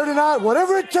 Saturday night,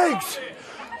 whatever it takes,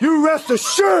 you rest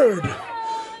assured,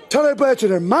 Tully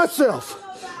Blanchard and myself,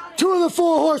 two of the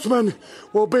four horsemen,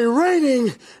 will be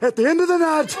reigning at the end of the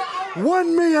night,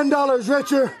 $1 million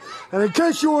richer. And in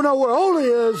case you want to know where Ole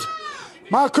is,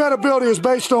 my credibility is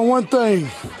based on one thing.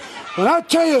 When I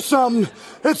tell you something,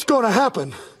 it's going to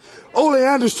happen. Ole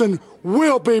Anderson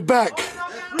will be back.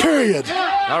 Period.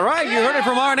 All right, you heard it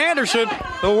from Arn Anderson,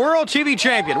 the World TV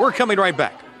Champion. We're coming right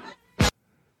back.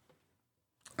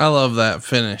 I love that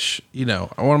finish.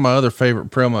 One of my other favorite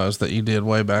promos that you did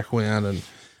way back when, and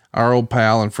our old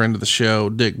pal and friend of the show,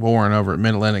 Dick Bourne over at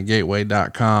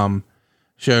MidAtlanticGateway.com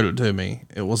showed it to me.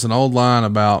 It was an old line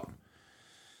about,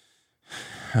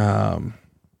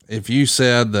 if you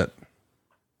said that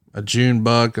a June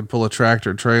bug could pull a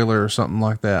tractor trailer or something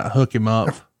like that, hook him up.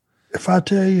 If I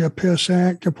tell you a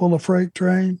pissant can pull a freight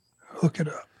train, hook it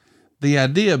up. The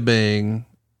idea being,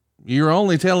 you're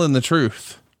only telling the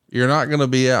truth. You're not going to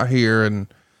be out here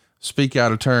and speak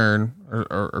out of turn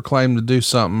or claim to do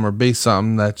something or be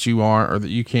something that you aren't or that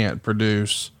you can't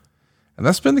produce. And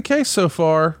that's been the case so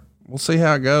far. We'll see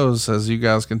how it goes as you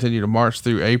guys continue to march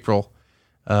through April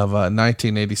of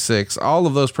 1986. All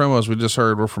of those promos we just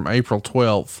heard were from April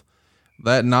 12th.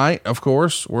 That night, of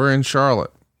course, we're in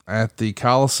Charlotte at the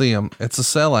Coliseum. It's a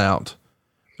sellout.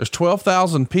 There's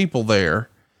 12,000 people there.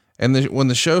 And when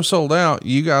the show sold out,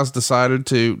 you guys decided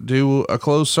to do a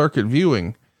closed circuit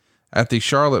viewing at the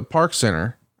Charlotte Park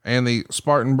Center and the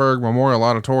Spartanburg Memorial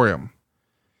Auditorium.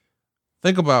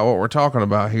 Think about what we're talking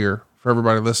about here for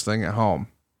everybody listening at home.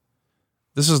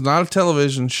 This is not a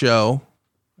television show.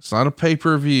 It's not a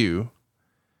pay-per-view,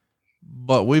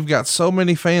 but we've got so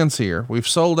many fans here. We've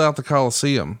sold out the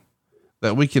Coliseum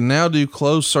that we can now do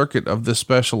closed circuit of this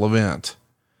special event.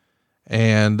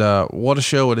 And what a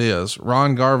show it is.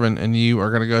 Ron Garvin and you are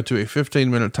going to go to a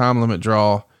 15-minute time limit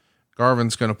draw.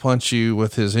 Garvin's going to punch you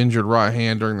with his injured right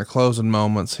hand during the closing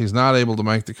moments. He's not able to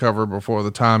make the cover before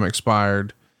the time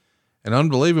expired. And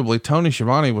unbelievably, Tony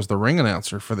Schiavone was the ring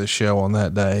announcer for this show on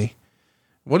that day.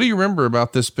 What do you remember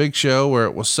about this big show where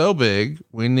it was so big,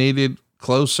 we needed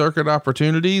closed circuit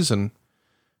opportunities, and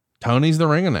Tony's the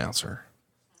ring announcer.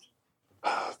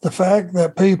 The fact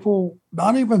that people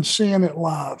not even seeing it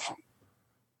live,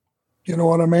 you know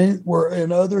what I mean? We're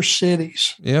in other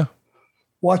cities. Yeah.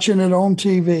 Watching it on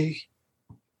TV.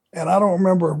 And I don't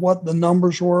remember what the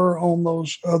numbers were on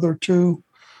those other two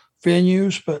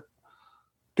venues, but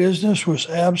business was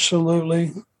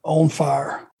absolutely on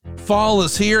fire. Fall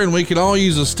is here and we can all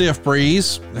use a stiff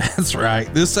breeze. That's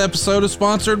right. This episode is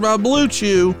sponsored by Blue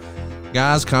Chew.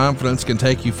 Guys, confidence can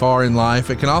take you far in life.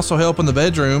 It can also help in the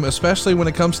bedroom, especially when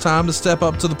it comes time to step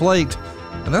up to the plate.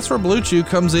 And that's where Blue Chew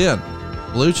comes in.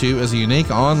 Blue Chew is a unique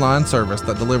online service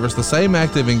that delivers the same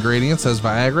active ingredients as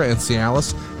Viagra and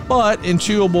Cialis, but in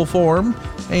chewable form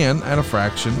and at a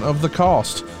fraction of the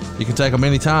cost. You can take them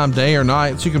anytime, day or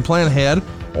night, so you can plan ahead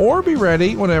or be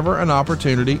ready whenever an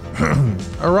opportunity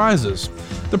arises.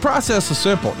 The process is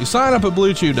simple. You sign up at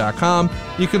BlueChew.com,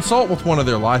 you consult with one of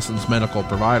their licensed medical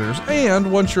providers, and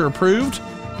once you're approved,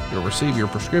 you'll receive your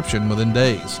prescription within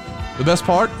days. The best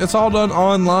part, it's all done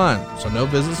online, so no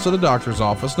visits to the doctor's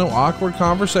office, no awkward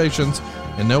conversations,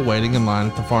 and no waiting in line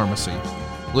at the pharmacy.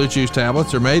 Blue Chew's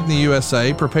tablets are made in the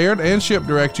USA, prepared and shipped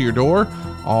direct to your door,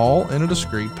 all in a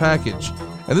discreet package.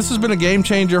 And this has been a game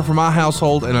changer for my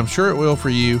household, and I'm sure it will for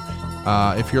you.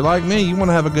 If you're like me, you want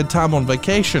to have a good time on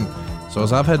vacation. So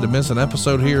as I've had to miss an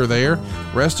episode here or there,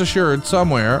 rest assured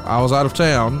somewhere I was out of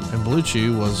town and Blue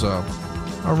Chew was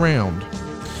around.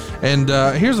 And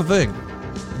here's the thing.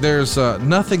 There's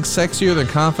nothing sexier than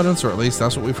confidence, or at least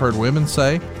that's what we've heard women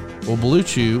say. Well, Blue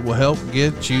Chew will help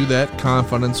get you that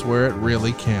confidence where it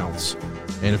really counts.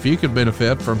 And if you could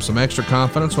benefit from some extra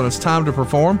confidence when it's time to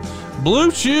perform,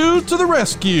 Blue Chew to the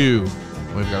rescue.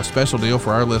 We've got a special deal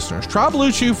for our listeners. Try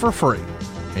Blue Chew for free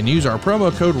and use our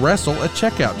promo code WRESTLE at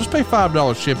checkout. Just pay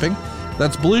 $5 shipping.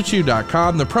 That's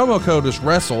BlueChew.com. The promo code is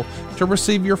WRESTLE to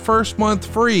receive your first month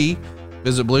free.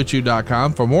 Visit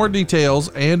BlueChew.com for more details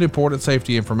and important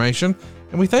safety information.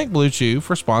 And we thank Blue Chew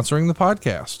for sponsoring the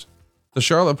podcast. The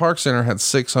Charlotte Park Center had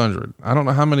 600. I don't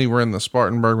know how many were in the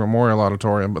Spartanburg Memorial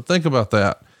Auditorium, but think about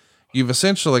that. You've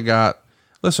essentially got,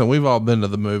 listen, we've all been to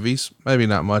the movies, maybe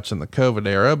not much in the COVID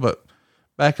era, but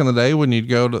back in the day when you'd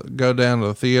go down to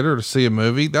the theater to see a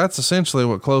movie, that's essentially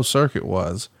what closed circuit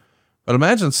was. But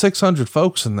imagine 600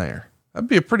 folks in there. That'd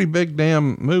be a pretty big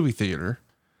damn movie theater,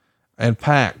 and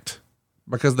packed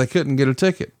because they couldn't get a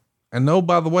ticket. And no,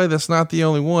 by the way, that's not the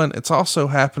only one. It's also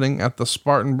happening at the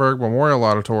Spartanburg Memorial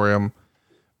Auditorium.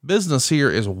 Business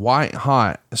here is white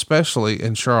hot, especially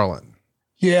in Charlotte.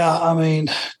 Yeah. I mean,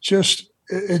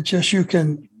 you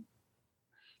can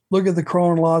look at the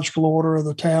chronological order of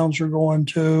the towns you're going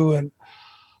to, and,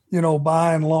 you know,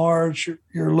 by and large,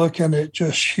 you're looking at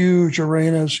just huge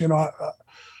arenas. You know,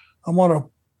 I want to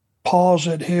pause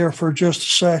it here for just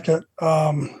a second.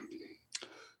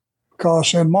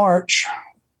 Because in March,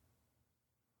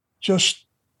 just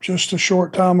a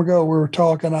short time ago, we were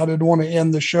talking, I didn't want to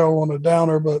end the show on a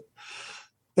downer, but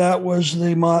that was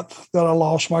the month that I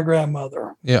lost my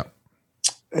grandmother. Yeah.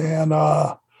 And,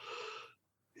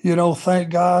 you know, thank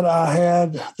God I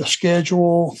had the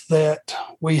schedule that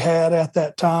we had at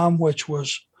that time, which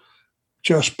was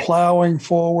just plowing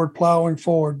forward,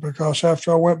 because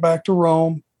after I went back to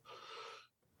Rome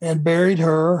and buried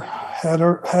her, had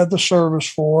the service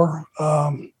for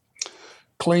her,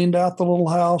 cleaned out the little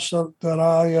house that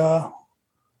I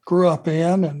grew up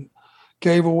in, and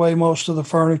gave away most of the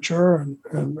furniture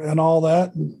and all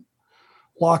that, and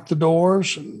locked the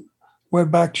doors, and went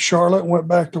back to Charlotte and went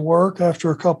back to work after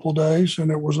a couple of days.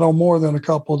 And it was no more than a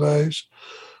couple of days.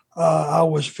 I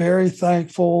was very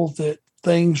thankful that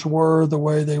things were the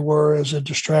way they were as a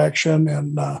distraction.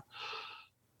 And,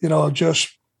 you know,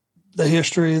 just the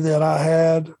history that I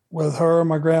had with her and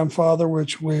my grandfather,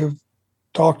 which we've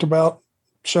talked about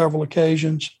several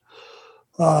occasions,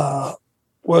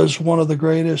 was one of the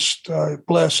greatest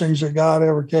blessings that God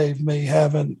ever gave me,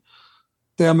 having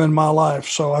them in my life.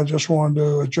 So I just wanted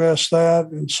to address that.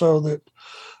 And so that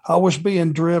I was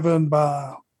being driven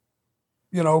by,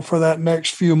 you know, for that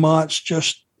next few months,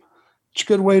 just, it's a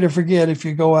good way to forget if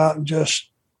you go out and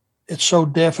just, it's so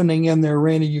deafening in the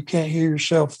arena, you can't hear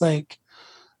yourself think.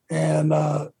 And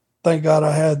thank God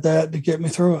I had that to get me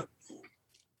through it.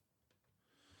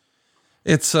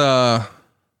 It's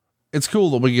cool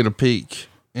that we get a peek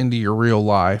into your real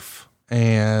life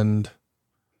and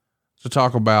to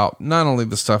talk about not only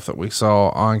the stuff that we saw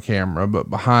on camera, but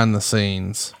behind the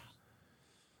scenes.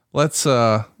 Let's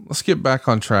get back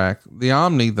on track. The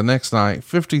Omni the next night,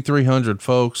 5,300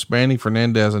 folks, Manny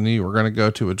Fernandez and you are going to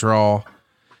go to a draw.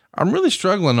 I'm really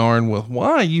struggling, Arn, with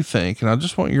why you think, and I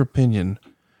just want your opinion.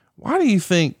 Why do you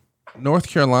think North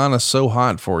Carolina is so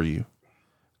hot for you?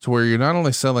 to where you're not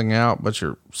only selling out, but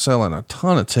you're selling a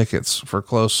ton of tickets for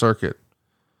closed circuit.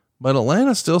 But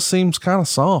Atlanta still seems kind of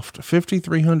soft.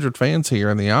 5,300 fans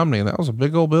here in the Omni, and that was a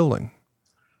big old building.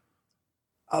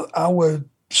 I would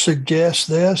suggest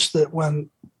that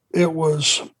when it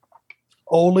was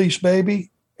Ole's baby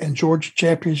and Georgia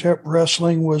Championship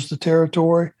Wrestling was the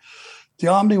territory, the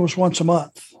Omni was once a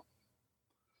month.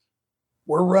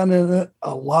 We're running it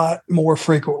a lot more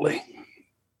frequently.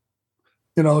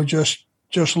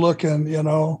 Just looking,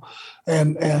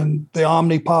 and the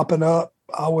Omni popping up,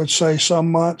 I would say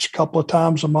some months, a couple of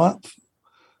times a month,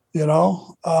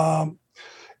 it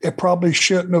probably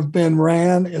shouldn't have been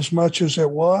ran as much as it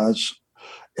was.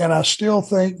 And I still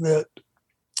think that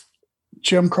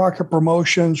Jim Crockett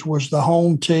Promotions was the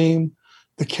home team.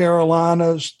 The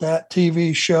Carolinas, that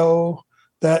TV show,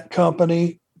 that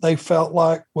company, they felt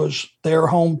like was their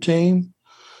home team.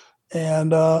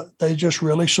 And they just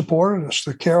really supported us.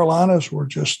 The Carolinas were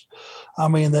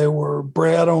they were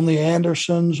bred on the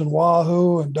Andersons and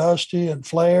Wahoo and Dusty and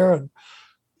Flair. And,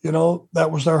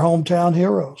 that was their hometown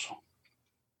heroes.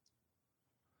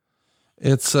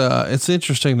 It's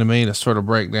interesting to me to sort of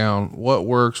break down what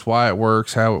works, why it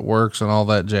works, how it works, and all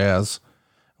that jazz.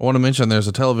 I want to mention there's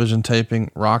a television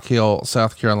taping, Rock Hill,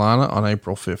 South Carolina on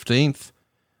April 15th.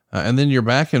 And then you're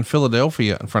back in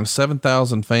Philadelphia in front of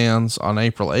 7,000 fans on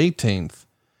April 18th.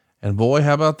 And boy,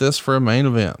 how about this for a main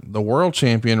event? The world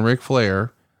champion, Ric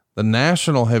Flair, the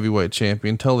national heavyweight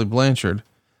champion, Tully Blanchard,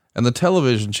 and the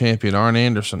television champion, Arn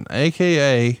Anderson,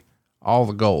 AKA All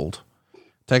the Gold,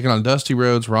 taking on Dusty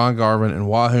Rhodes, Ron Garvin, and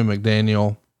Wahoo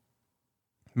McDaniel.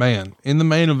 Man, in the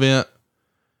main event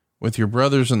with your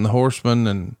brothers and the Horsemen,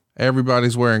 and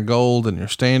everybody's wearing gold, and you're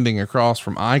standing across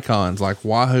from icons like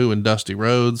Wahoo and Dusty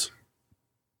Rhodes.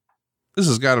 This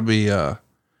has got to be,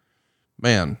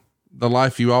 the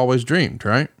life you always dreamed,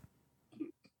 right?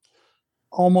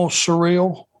 Almost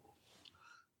surreal.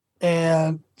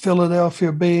 And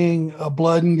Philadelphia being a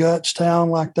blood and guts town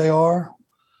like they are,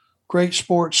 great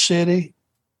sports city.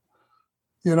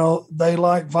 They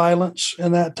like violence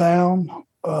in that town,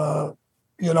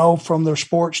 from their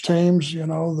sports teams,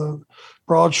 the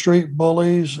Broad Street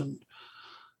Bullies and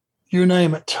you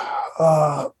name it.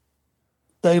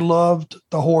 They loved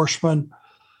the Horsemen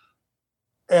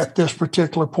at this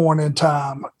particular point in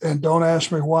time. And don't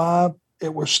ask me why.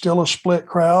 It was still a split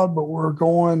crowd, but we're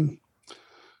going,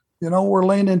 we're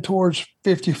leaning towards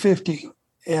 50-50.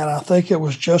 And I think it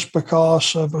was just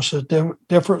because of us a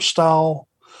different style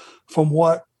from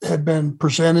what had been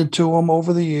presented to them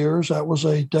over the years. That was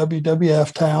a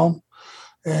WWF town,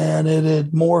 and it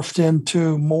had morphed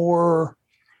into more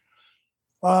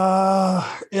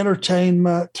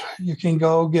entertainment. You can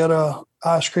go get a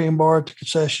ice cream bar at the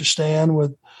concession stand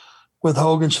with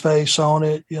Hogan's face on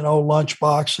it, lunch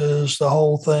boxes, the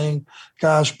whole thing,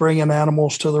 guys bringing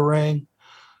animals to the ring.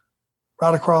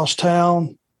 Right across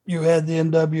town, you had the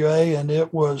NWA, and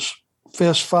it was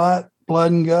fist fight,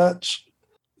 blood and guts,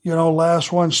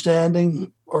 last one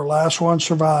standing or last one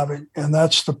surviving. And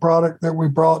that's the product that we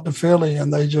brought to Philly.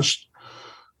 And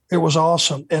it was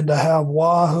awesome. And to have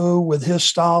Wahoo with his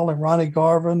style and Ronnie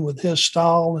Garvin with his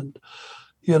style and,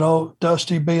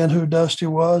 Dusty being who Dusty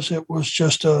was, it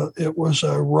was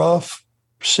a rough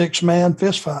 6-man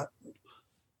fist fight.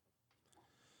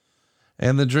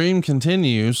 And the dream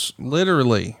continues,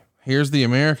 literally. Here's the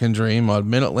American Dream on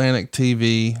Mid-Atlantic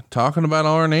TV talking about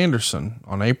Arn Anderson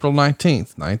on April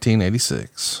 19th,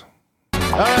 1986. All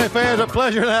right, fans, a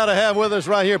pleasure now to have with us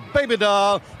right here, Baby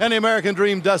Doll and the American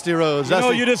Dream, Dusty Rhodes.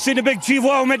 You just seen the big Chief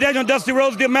Wahoo McDaniel, Dusty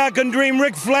Rhodes, the American Dream,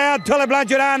 Ric Flair, Tully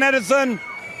Blanchard, Arn Anderson.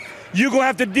 You're going to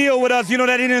have to deal with us.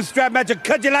 That Indian strap match will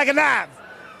cut you like a knife.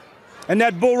 And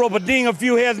that bull rope will ding a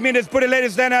few hairs. Me and this pretty lady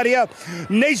stand out here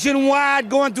nationwide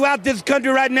going throughout this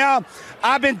country right now.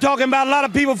 I've been talking about a lot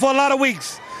of people for a lot of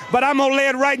weeks, but I'm going to lay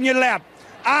it right in your lap.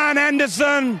 Arn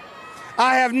Anderson,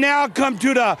 I have now come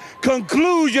to the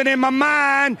conclusion in my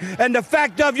mind and the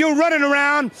fact of you running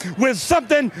around with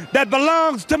something that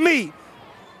belongs to me.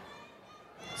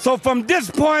 So from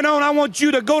this point on, I want you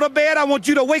to go to bed. I want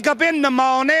you to wake up in the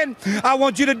morning. I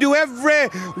want you to do every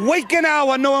waking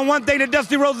hour knowing one thing, that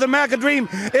Dusty Rhodes' American Dream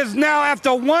is now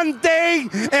after one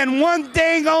thing and one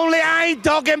thing only. I ain't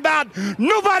talking about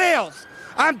nobody else.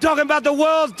 I'm talking about the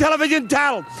world's television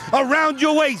title around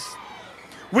your waist.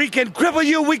 We can cripple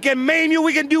you, we can maim you,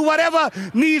 we can do whatever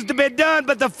needs to be done.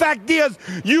 But the fact is,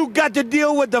 you got to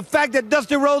deal with the fact that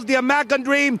Dusty Rhodes, the American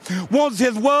Dream, wants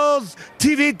his world's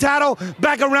TV title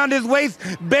back around his waist.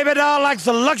 Baby Doll likes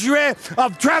the luxury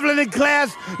of traveling in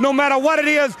class no matter what it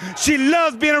is. She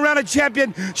loves being around a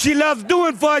champion. She loves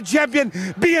doing for a champion,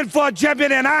 being for a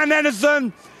champion. And Arn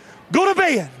Anderson, go to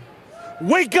bed.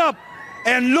 wake up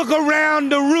and look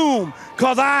around the room,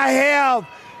 because I have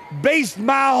based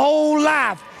my whole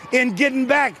life in getting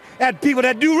back at people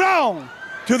that do wrong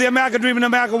to the American dream and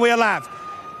American way of life.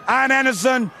 Arn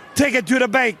Anderson, take it to the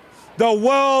bank. The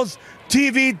world's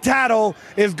TV title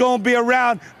is going to be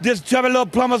around this chubby little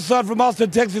plumber son from Austin,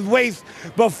 Texas waist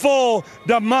before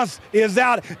the month is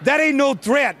out. That ain't no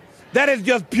threat. That is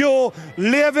just pure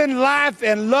living life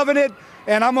and loving it.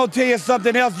 And I'm going to tell you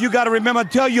something else you got to remember.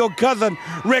 Tell your cousin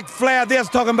Ric Flair this,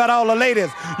 talking about all the ladies.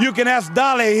 You can ask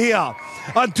Dolly here.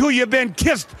 Until you've been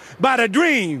kissed by the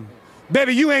dream,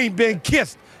 baby, you ain't been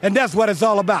kissed. And that's what it's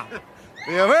all about.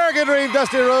 The American Dream,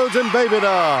 Dusty Rhodes and Baby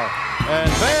Doll.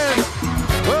 And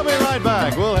fans, we'll be right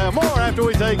back. We'll have more after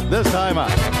we take this time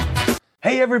out.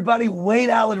 Hey, everybody,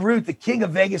 Wayne Allen Root, the king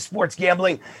of Vegas sports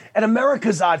gambling and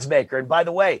America's odds maker. And by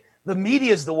the way, the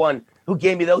media is the one who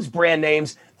gave me those brand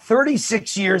names.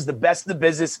 36 years, the best in the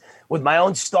business, with my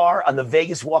own star on the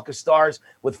Vegas Walk of Stars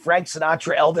with Frank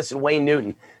Sinatra, Elvis, and Wayne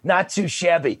Newton. Not too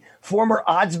shabby. Former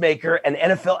odds maker and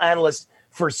NFL analyst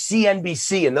for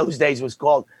CNBC. In those days, it was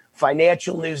called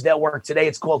Financial News Network. Today,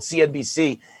 it's called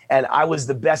CNBC. And I was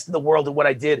the best in the world at what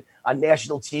I did on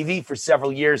national TV for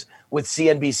several years with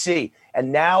CNBC.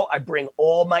 And now I bring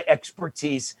all my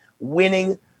expertise,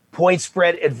 winning, point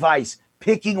spread advice,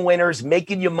 picking winners,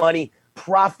 making you money,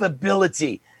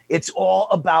 profitability. It's all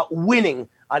about winning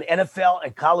on NFL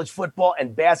and college football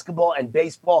and basketball and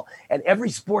baseball and every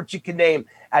sport you can name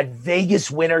at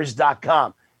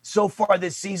VegasWinners.com. So far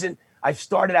this season, I've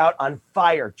started out on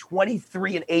fire,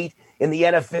 23-8 in the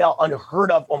NFL,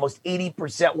 unheard of, almost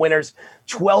 80% winners,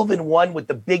 12-1 with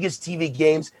the biggest TV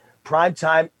games,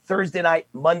 primetime, Thursday night,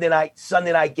 Monday night,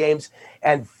 Sunday night games,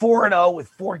 and 4-0 with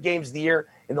 4 games of the year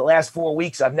in the last 4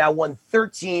 weeks. I've now won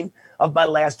 13 of my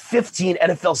last 15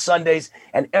 NFL Sundays,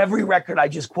 and every record I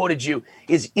just quoted you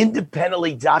is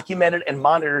independently documented and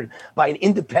monitored by an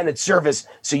independent service,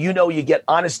 so you know you get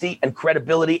honesty and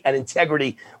credibility and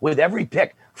integrity with every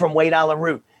pick from Wayne Allen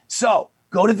Root. So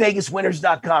go to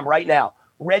VegasWinners.com right now.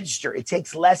 Register. It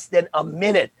takes less than a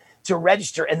minute to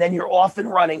register, and then you're off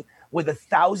and running with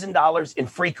 $1,000 in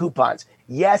free coupons.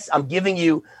 Yes, I'm giving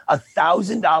you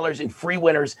 $1,000 in free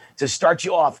winners to start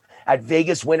you off at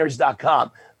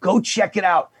VegasWinners.com. Go check it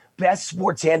out. Best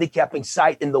sports handicapping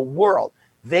site in the world,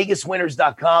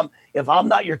 VegasWinners.com. If I'm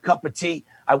not your cup of tea,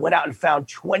 I went out and found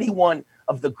 21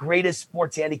 of the greatest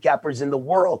sports handicappers in the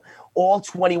world, all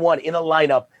 21 in a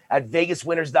lineup at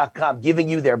VegasWinners.com, giving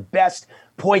you their best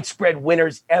point spread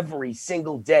winners every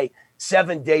single day,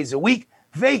 7 days a week.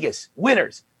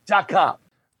 VegasWinners.com.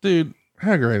 Dude,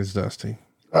 how great is Dusty?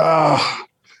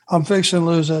 I'm fixing to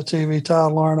lose that TV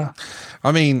title, aren't I?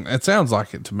 I mean, it sounds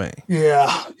like it to me.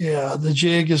 Yeah. The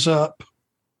jig is up.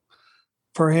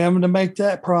 For him to make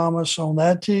that promise on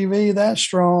that TV that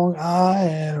strong, I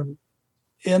am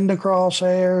in the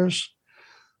crosshairs,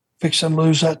 fixing to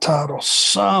lose that title.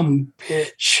 Some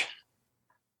bitch.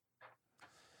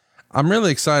 I'm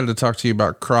really excited to talk to you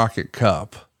about Crockett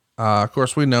Cup. Of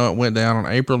course, we know it went down on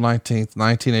April 19th,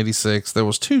 1986. There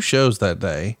was 2 shows that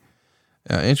day.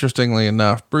 Interestingly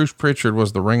enough, Bruce Pritchard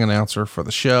was the ring announcer for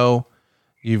the show.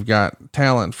 You've got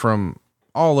talent from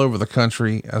all over the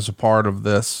country as a part of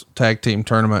this tag team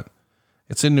tournament.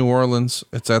 It's in New Orleans.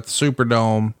 It's at the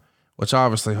Superdome, which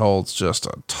obviously holds just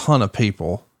a ton of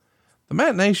people. The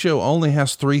matinee show only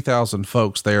has 3,000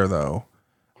 folks there, though.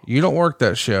 You don't work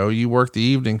that show. You work the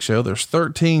evening show. There's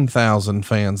 13,000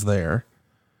 fans there.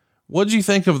 What'd you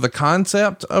think of the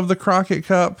concept of the Crockett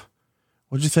Cup?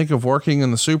 What'd you think of working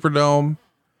in the Superdome?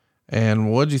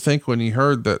 And what'd you think when you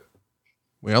heard that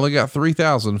we only got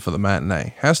 3,000 for the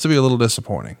matinee? Has to be a little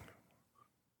disappointing.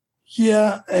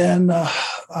 Yeah. And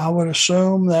I would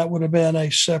assume that would have been a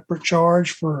separate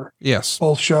charge for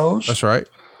both shows. That's right.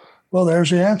 Well, there's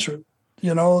the answer.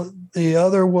 You know, the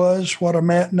other was what a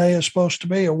matinee is supposed to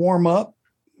be, a warm up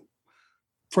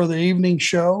for the evening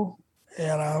show.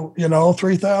 And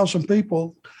 3,000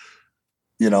 people,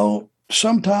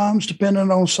 sometimes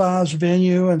depending on size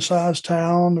venue and size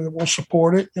town, it will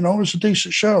support it. It was a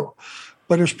decent show,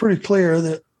 but it's pretty clear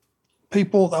that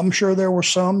people, I'm sure there were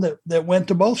some that went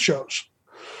to both shows,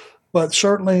 but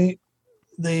certainly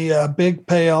the big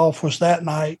payoff was that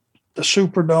night. The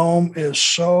Superdome is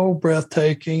so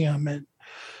breathtaking. I mean,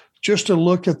 just to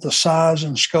look at the size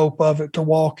and scope of it, to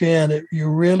walk in, you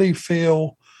really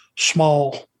feel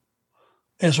small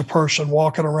as a person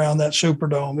walking around that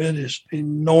Superdome. It is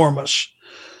enormous.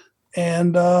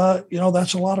 And,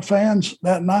 that's a lot of fans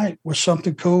that night. Was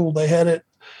something cool. They had it,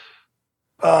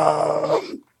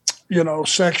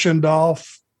 sectioned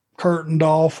off, curtained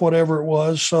off, whatever it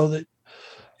was, so that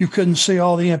you couldn't see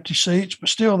all the empty seats, but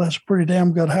still that's a pretty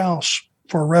damn good house.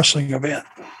 for a wrestling event.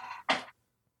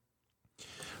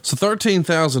 So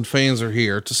 13,000 fans are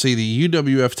here to see the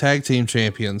UWF Tag Team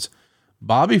Champions,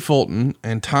 Bobby Fulton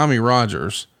and Tommy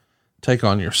Rogers, take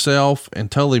on yourself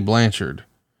and Tully Blanchard.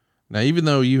 Now, even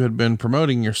though you had been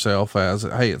promoting yourself as,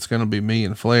 hey, it's going to be me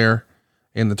and Flair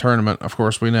in the tournament, of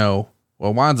course, we know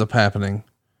what winds up happening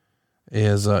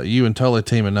is you and Tully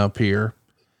teaming up here.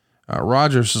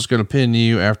 Rogers is going to pin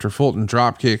you after Fulton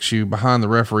drop kicks you behind the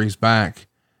referee's back,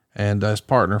 and his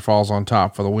partner falls on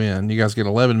top for the win. You guys get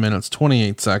 11 minutes,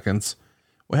 28 seconds.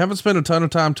 We haven't spent a ton of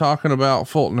time talking about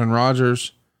Fulton and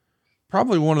Rogers,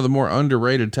 probably one of the more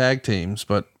underrated tag teams,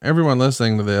 but everyone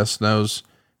listening to this knows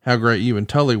how great you and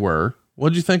Tully were.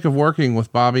 What'd you think of working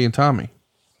with Bobby and Tommy?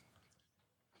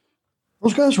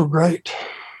 Those guys were great.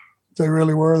 They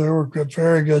really were. They were a good,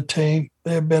 very good team.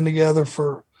 They had been together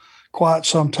for quite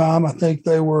some time. I think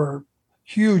they were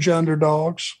huge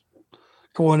underdogs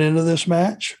going into this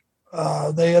match.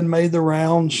 They had made the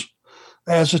rounds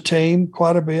as a team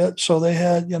quite a bit. So they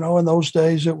had, in those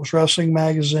days it was wrestling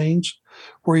magazines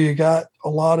where you got a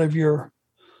lot of your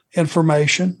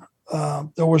information.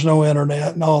 There was no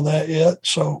internet and all that yet.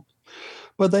 So,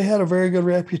 but they had a very good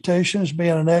reputation as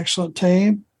being an excellent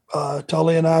team.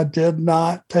 Tully and I did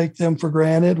not take them for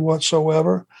granted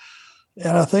whatsoever.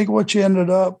 And I think what you ended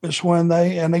up is when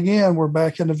and again, we're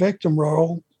back in the victim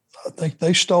role. I think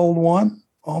they stole one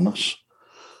on us.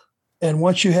 And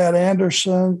once you had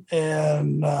Anderson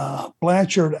and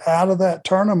Blanchard out of that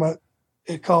tournament,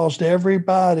 it caused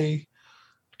everybody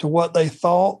to what they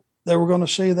thought they were going to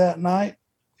see that night.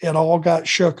 It all got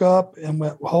shook up and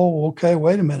went, oh, okay,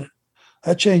 wait a minute.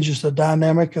 That changes the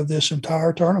dynamic of this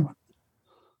entire tournament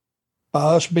by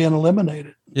us being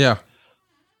eliminated. Yeah.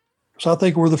 So I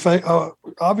think we're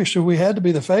obviously we had to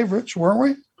be the favorites, weren't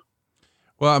we?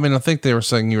 Well, I mean, I think they were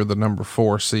saying you were the number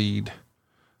 4 seed.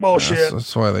 Bullshit.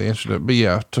 That's why they entered it. But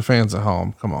yeah, to fans at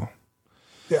home, come on.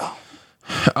 Yeah.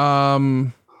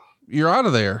 You're out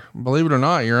of there. Believe it or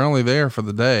not, you're only there for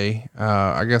the day.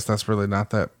 I guess that's really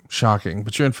not that shocking,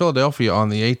 but you're in Philadelphia on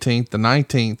the 18th, the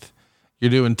 19th,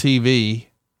 you're doing TV,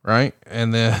 right?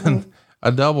 And then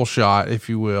a double shot, if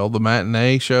you will, the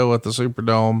matinee show at the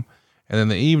Superdome and then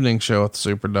the evening show at the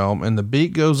Superdome, and the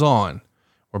beat goes on.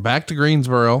 We're back to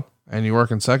Greensboro and you're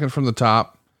working second from the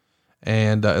top.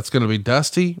 And it's going to be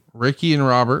Dusty, Ricky, and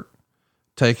Robert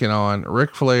taking on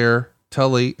Ric Flair,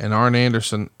 Tully, and Arn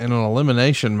Anderson in an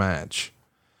elimination match.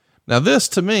 Now, this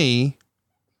to me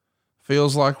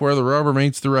feels like where the rubber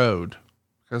meets the road,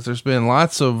 because there's been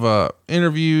lots of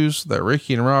interviews that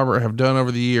Ricky and Robert have done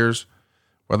over the years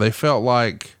where they felt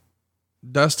like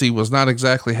Dusty was not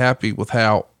exactly happy with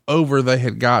how over they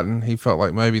had gotten. He felt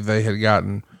like maybe they had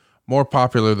gotten more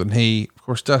popular than he. Of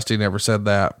course, Dusty never said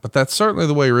that, but that's certainly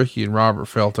the way Ricky and Robert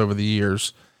felt over the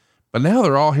years. But now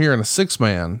they're all here in a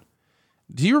 6-man.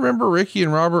 Do you remember Ricky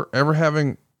and Robert ever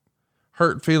having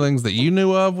hurt feelings that you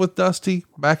knew of with Dusty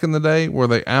back in the day? Were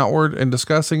they outward in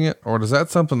discussing it, or is that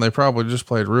something they probably just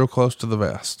played real close to the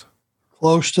vest?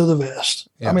 Close to the vest.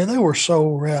 Yeah. I mean, they were so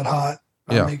red hot.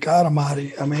 I mean, God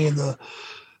almighty. I mean, the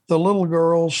little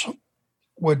girls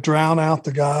would drown out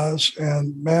the guys,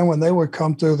 and man, when they would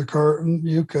come through the curtain,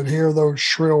 you could hear those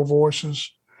shrill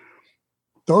voices.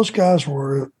 Those guys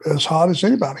were as hot as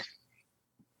anybody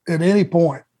at any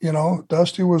point.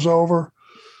 Dusty was over.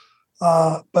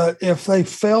 But if they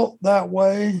felt that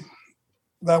way,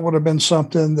 that would have been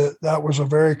something that was a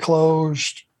very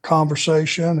closed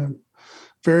conversation, and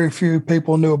very few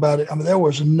people knew about it. I mean, there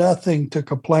was nothing to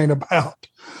complain about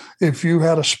if you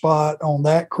had a spot on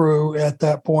that crew at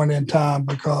that point in time,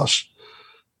 because,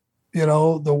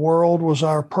 the world was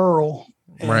our pearl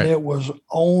and It was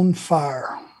on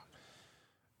fire.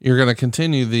 You're going to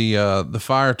continue the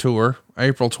Fire Tour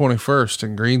April 21st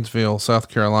in Greensville, South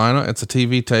Carolina. It's a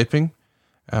TV taping.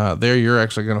 There you're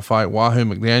actually going to fight Wahoo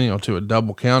McDaniel to a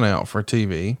double count out for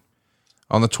TV.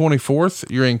 On the 24th,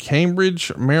 you're in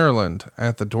Cambridge, Maryland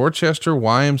at the Dorchester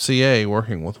YMCA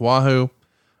working with Wahoo.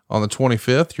 On the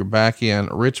 25th, you're back in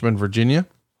Richmond, Virginia.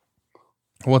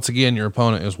 Once again, your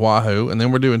opponent is Wahoo. And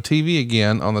then we're doing TV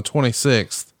again on the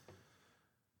 26th.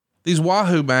 These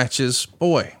Wahoo matches,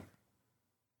 boy,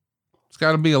 it's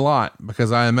got to be a lot,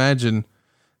 because I imagine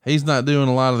he's not doing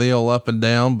a lot of the old up and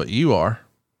down, but you are.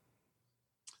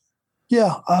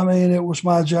 Yeah. I mean, it was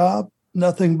my job.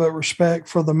 Nothing but respect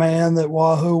for the man that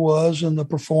Wahoo was and the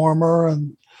performer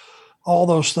and all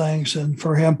those things. And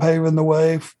for him paving the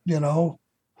way,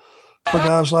 for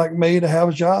guys like me to have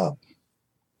a job.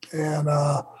 And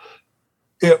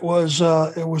it was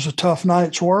a tough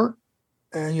night's work.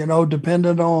 And,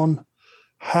 depending on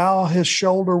how his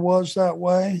shoulder was that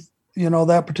way,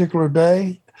 that particular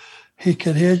day, he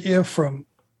could hit you from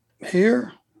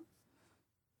here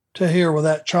to here with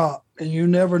that chop, and you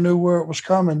never knew where it was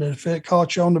coming. And if it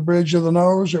caught you on the bridge of the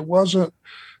nose, it wasn't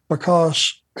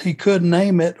because he couldn't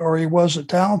aim it or he wasn't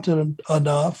talented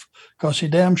enough, because he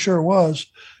damn sure was.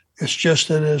 It's just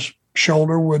that his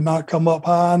shoulder would not come up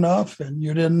high enough, and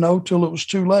you didn't know till it was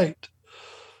too late.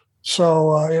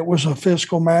 So it was a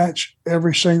physical match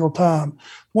every single time.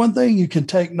 One thing you can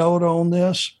take note on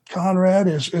this, Conrad,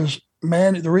 is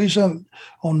Manny. The reason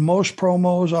on most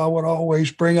promos I would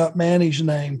always bring up Manny's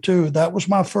name too. That was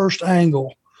my first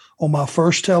angle on my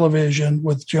first television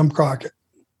with Jim Crockett.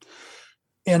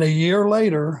 And a year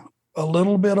later, a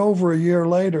little bit over a year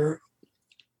later,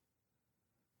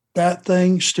 that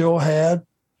thing still had,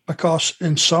 because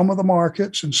in some of the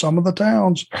markets, in some of the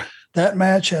towns, that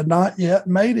match had not yet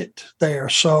made it there.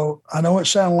 So I know it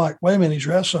sounded like, wait a minute, he's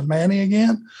wrestling Manny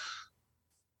again.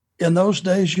 In those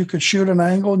days, you could shoot an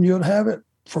angle and you'd have it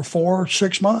for 4 or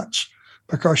 6 months,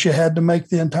 because you had to make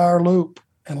the entire loop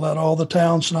and let all the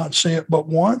towns not see it but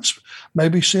once,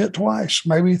 maybe see it twice,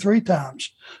 maybe 3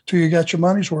 times, till you got your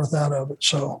money's worth out of it.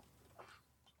 So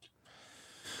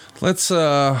let's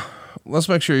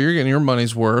make sure you're getting your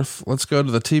money's worth. Let's go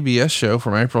to the TBS show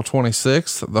from April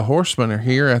 26th. The Horsemen are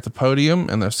here at the podium,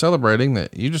 and they're celebrating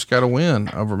that you just got a win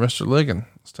over Mr. Ligon.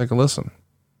 Let's take a listen.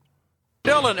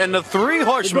 Dillon and the 3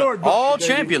 Horsemen, all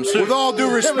champions. With all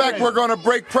due respect, we're going to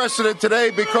break precedent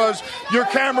today, because your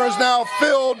camera has now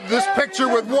filled this picture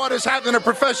with what is happening in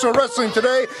professional wrestling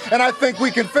today, and I think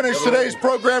we can finish today's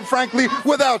program, frankly,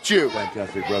 without you.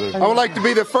 Fantastic, brother. I would like to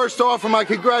be the first to offer my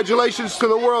congratulations to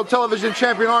the World Television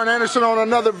Champion Arn Anderson on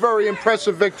another very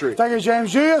impressive victory. Thank you,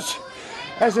 James Julius.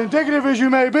 As indicative as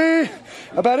you may be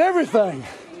about everything,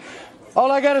 all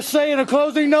I got to say in a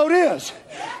closing note is,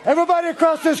 everybody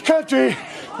across this country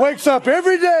wakes up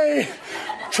every day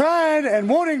trying and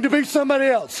wanting to be somebody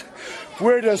else.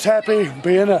 We're just happy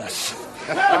being us.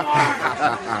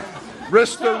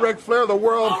 Mr. Ric Flair, the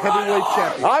World Heavyweight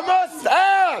Champion. I must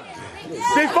add,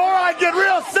 before I get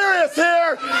real serious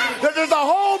here, that there's a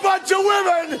whole bunch of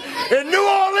women in New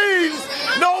Orleans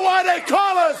know why they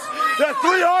call us the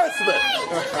 3 Horsemen.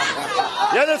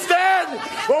 You understand?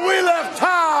 When we left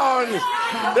town,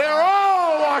 they were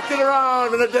all walking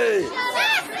around in a day.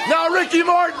 Now, Ricky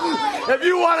Morton, if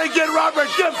you want to get Robert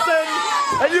Gibson,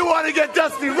 and you want to get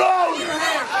Dusty Rhodes,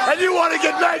 and you want to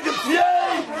get Magnum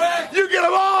PA, you get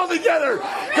them all together,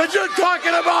 because you're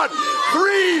talking about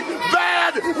 3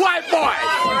 bad white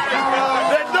boys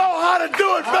that know how to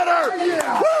do it better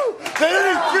than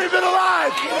any 3 men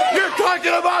alive. You're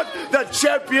talking about the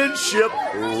championship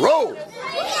road.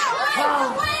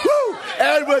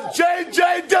 And with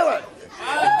J.J. Dillon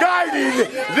guiding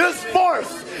this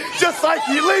force, just like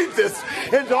he leads us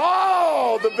into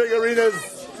all the big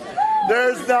arenas,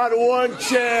 there's not one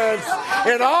chance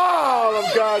in all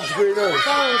of God's green earth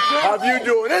of you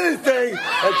doing anything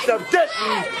except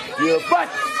getting your butt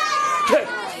kicked.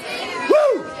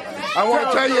 Woo! I want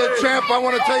to tell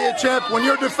you, champ, when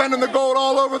you're defending the gold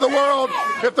all over the world,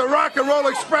 if the Rock and Roll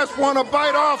Express want to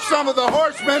bite off some of the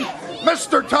Horsemen,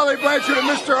 Mr. Tully Blanchard and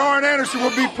Mr. Arn Anderson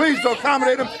would be pleased to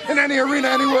accommodate them in any arena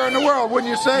anywhere in the world, wouldn't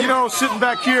you say? You know, sitting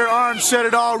back here, Arn said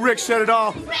it all, Rick said it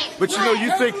all. But, you know,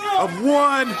 you think of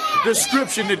one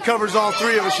description that covers all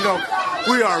 3 of us. You know,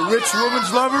 we are rich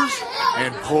women's lovers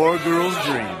and poor girls'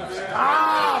 dreams.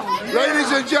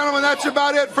 Ladies and gentlemen, that's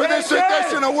about it for this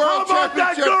edition of World Championship Wrestling. Wrestling.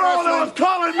 That girl that was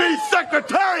calling me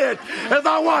Secretariat as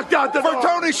I walked out the door. For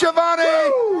Tony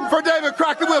Schiavone, for David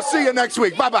Crockett, we'll see you next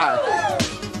week. Bye-bye.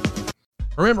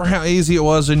 Remember how easy it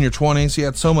was in your 20s? You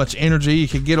had so much energy. You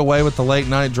could get away with the late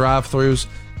night drive-thrus.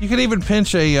 You could even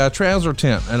pinch a trouser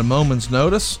tent at a moment's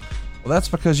notice. Well, that's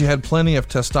because you had plenty of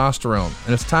testosterone,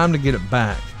 and it's time to get it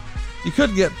back. You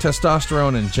could get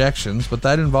testosterone injections, but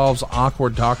that involves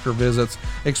awkward doctor visits,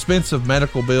 expensive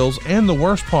medical bills, and the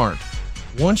worst part,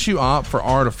 once you opt for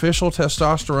artificial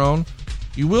testosterone,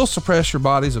 you will suppress your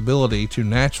body's ability to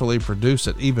naturally produce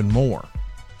it even more.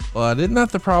 But isn't that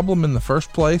the problem in the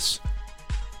first place?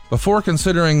 Before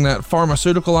considering that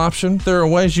pharmaceutical option, there are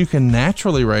ways you can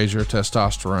naturally raise your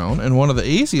testosterone, and one of the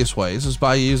easiest ways is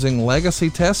by using Legacy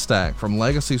Test Stack from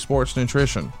Legacy Sports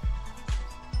Nutrition.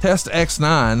 Test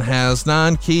X9 has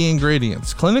 9 key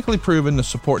ingredients, clinically proven to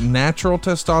support natural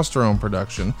testosterone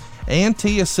production, and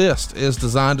T-Assist is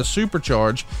designed to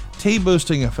supercharge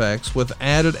T-boosting effects with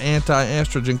added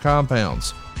anti-estrogen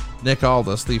compounds. Nick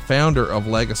Aldis, the founder of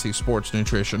Legacy Sports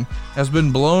Nutrition, has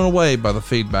been blown away by the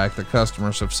feedback that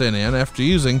customers have sent in after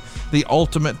using the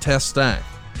Ultimate Test Stack.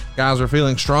 Guys are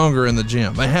feeling stronger in the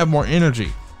gym, they have more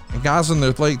energy, and guys in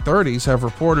their late 30s have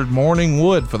reported morning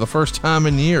wood for the first time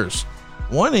in years.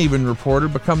 One even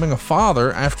reported becoming a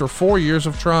father after 4 years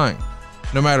of trying.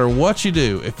 No matter what you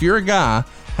do, if you're a guy,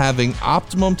 having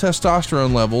optimum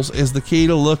testosterone levels is the key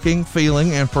to looking,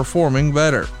 feeling, and performing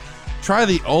better. Try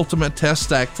the Ultimate Test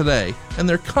Stack today, and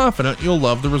they're confident you'll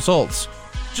love the results.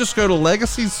 Just go to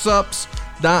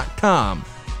LegacySupps.com.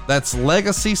 That's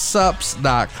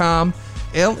LegacySupps.com,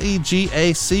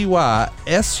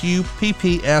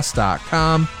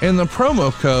 LegacySupps.com, and the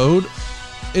promo code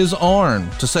is ARN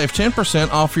to save 10%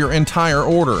 off your entire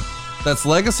order. That's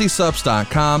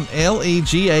LegacySupps.com,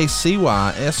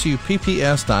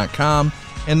 LegacySupps.com,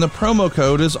 and the promo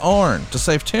code is ARN to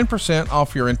save 10%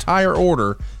 off your entire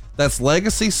order. That's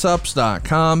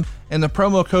LegacySupps.com, and the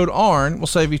promo code ARN will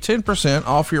save you 10%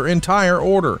 off your entire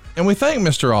order. And we thank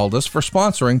Mr. Aldis for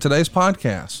sponsoring today's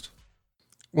podcast.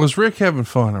 Was Rick having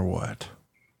fun or what?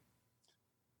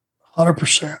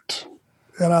 100%.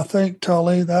 And I think,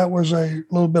 Tully, that was a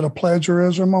little bit of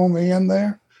plagiarism on the end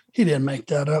there. He didn't make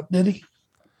that up, did he?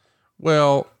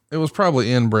 Well, it was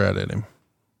probably inbred in him.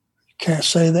 Can't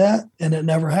say that, and it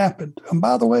never happened. And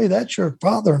by the way, that's your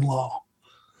father-in-law.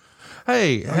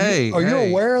 Hey, Are you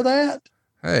aware of that?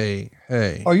 Hey.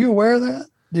 Are you aware of that?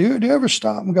 Do you ever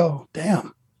stop and go,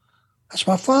 damn, that's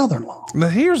my father-in-law? Now,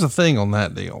 here's the thing on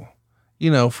that deal.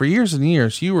 You know, for years and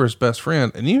years, you were his best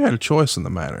friend, and you had a choice in the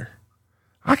matter.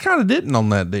 I kind of didn't on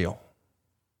that deal.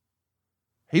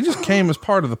 He just came as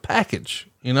part of the package,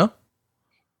 you know?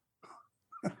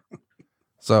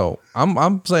 So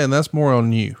I'm saying that's more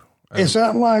on you. Is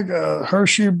that like a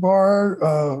Hershey bar,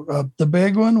 the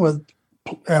big one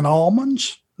and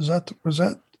almonds? Was that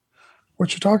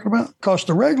what you're talking about? Because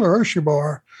the regular Hershey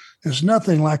bar is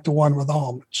nothing like the one with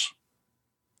almonds.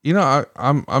 You know,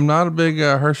 I'm not a big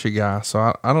Hershey guy,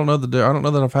 so I don't know I don't know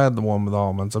that I've had the one with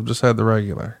almonds. I've just had the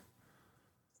regular.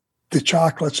 The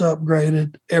chocolate's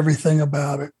upgraded. Everything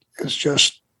about it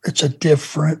is it's a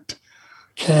different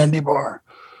candy bar.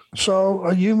 So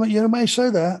you may say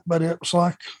that, but it was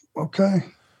like, okay.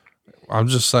 I'm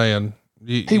just saying.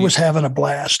 He was having a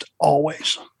blast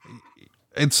always.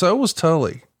 And so was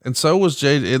Tully. And so was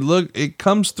Jade. It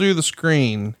comes through the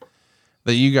screen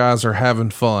that you guys are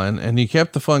having fun, and you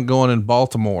kept the fun going in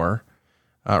Baltimore.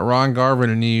 Ron Garvin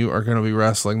and you are going to be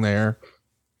wrestling there.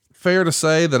 Fair to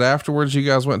say that afterwards you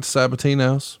guys went to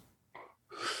Sabatino's?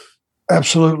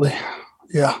 Absolutely.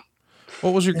 Yeah.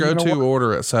 What was your go-to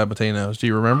order at Sabatino's? Do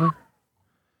you remember?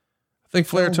 I think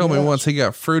Flair told me once he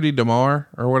got Fruity de Mar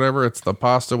or whatever. It's the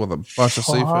pasta with a bunch of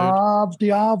seafood. Fav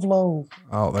Diavolo.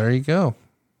 Oh, there you go.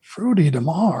 Fruity de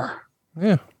Mar.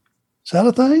 Yeah. Is that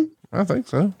a thing? I think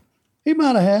so. He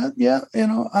might have had. Yeah. You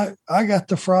know, I got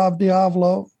the Fav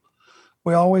Diavolo.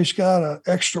 We always got an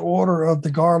extra order of the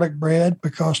garlic bread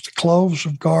because the cloves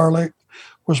of garlic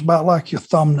was about like your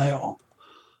thumbnail.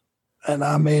 And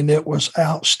I mean, it was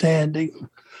outstanding.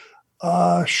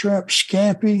 Shrimp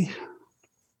scampi,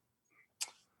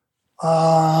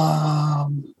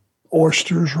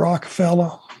 oysters,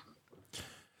 Rockefeller.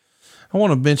 I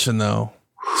want to mention though,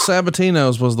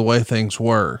 Sabatino's was the way things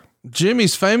were.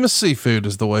 Jimmy's Famous Seafood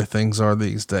is the way things are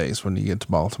these days when you get to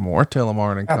Baltimore. Tell them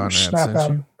Arn and Conrad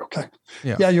sent you. Okay.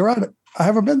 Yeah, you're right. I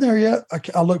haven't been there yet.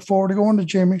 I look forward to going to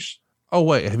Jimmy's. Oh,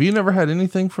 wait. Have you never had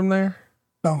anything from there?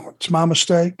 No, it's my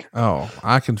mistake. Oh,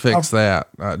 I can fix that.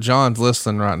 John's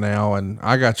listening right now, and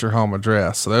I got your home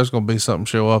address. So there's going to be something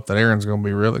show up that Aaron's going to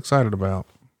be real excited about.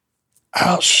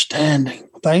 Outstanding.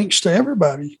 Thanks to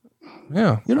everybody.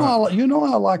 Yeah. You know,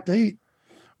 I like to eat.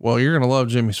 Well, you're going to love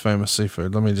Jimmy's Famous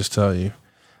Seafood. Let me just tell you.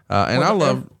 And I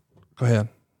love, go ahead.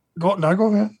 Go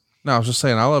ahead. No, I was just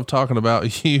saying, I love talking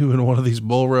about you in one of these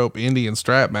bull rope Indian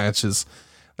strap matches.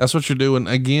 That's what you're doing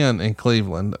again in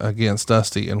Cleveland against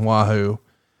Dusty and Wahoo.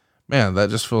 Man, that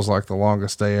just feels like the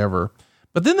longest day ever.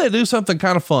 But then they do something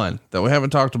kind of fun that we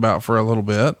haven't talked about for a little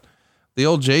bit. The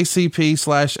old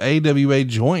JCP/AWA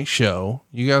joint show.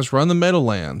 You guys run the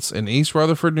Meadowlands in East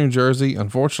Rutherford, New Jersey.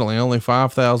 Unfortunately, only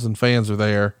 5,000 fans are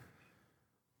there.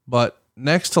 But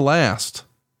next to last,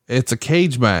 it's a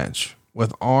cage match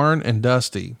with Arn and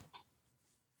Dusty.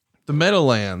 The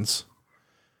Meadowlands.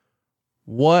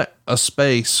 What a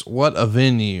space. What a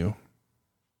venue.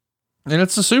 And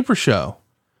it's a super show.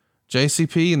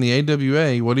 JCP and the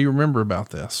AWA. What do you remember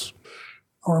about this?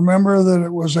 I remember that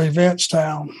it was a Vince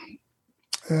town.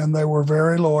 And they were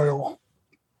very loyal,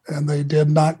 and they did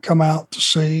not come out to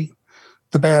see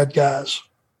the bad guys,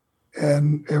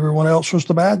 and everyone else was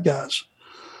the bad guys.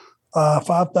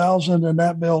 5,000 in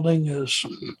that building is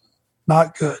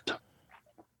not good.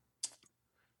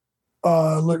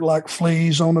 Looked like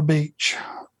fleas on a beach.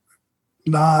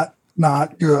 Not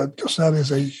good, because that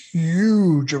is a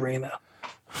huge arena.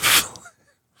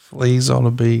 Fleas on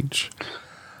a beach.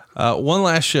 One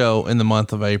last show in the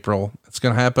month of April. It's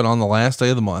going to happen on the last day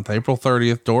of the month, April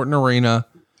 30th, Dorton Arena.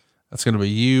 That's going to be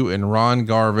you and Ron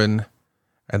Garvin.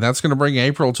 And that's going to bring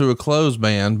April to a close,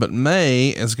 man. But May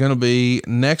is going to be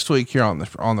next week here on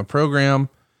the program.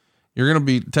 You're going to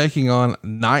be taking on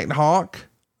Nighthawk,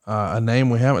 a name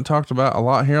we haven't talked about a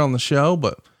lot here on the show,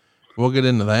 but we'll get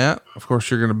into that. Of course,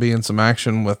 you're going to be in some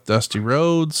action with Dusty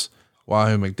Rhodes,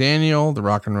 Wahoo McDaniel, the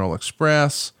Rock and Roll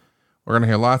Express. We're going to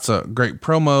hear lots of great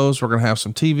promos. We're going to have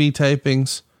some TV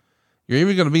tapings. You're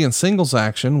even going to be in singles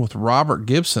action with Robert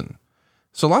Gibson.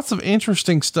 So lots of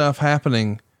interesting stuff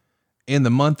happening in the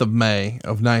month of May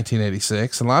of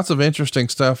 1986, and lots of interesting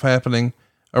stuff happening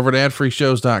over at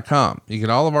adfreeshows.com. You get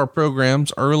all of our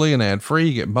programs early and ad free.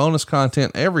 You get bonus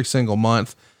content every single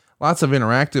month. Lots of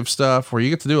interactive stuff where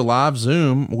you get to do a live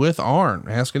Zoom with Arn.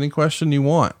 Ask any question you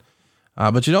want.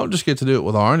 But you don't just get to do it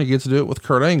with Arn. You get to do it with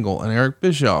Kurt Angle and Eric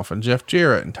Bischoff and Jeff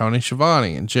Jarrett and Tony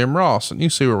Schiavone and Jim Ross. And you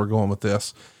see where we're going with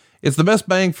this. It's the best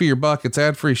bang for your buck. It's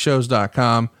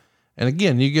adfreeshows.com. And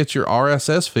again, you get your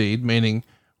RSS feed, meaning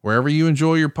wherever you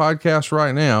enjoy your podcast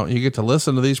right now, you get to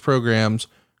listen to these programs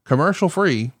commercial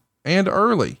free and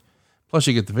early. Plus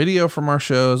you get the video from our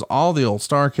shows, all the old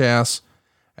Starcasts.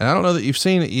 And I don't know that you've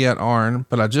seen it yet, Arn,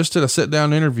 but I just did a sit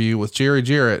down interview with Jerry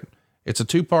Jarrett. It's a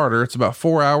 2-parter. It's about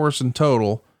 4 hours in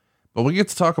total, but we get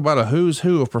to talk about a who's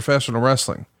who of professional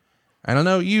wrestling. And I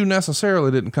know you necessarily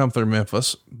didn't come through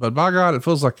Memphis, but by God, it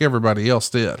feels like everybody else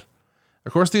did.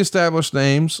 Of course, the established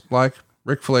names like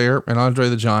Ric Flair and Andre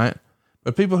the Giant,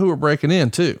 but people who were breaking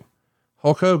in too.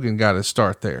 Hulk Hogan got his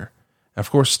start there. Of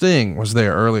course, Sting was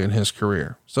there early in his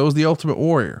career. So was the Ultimate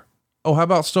Warrior. Oh, how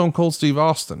about Stone Cold Steve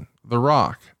Austin, The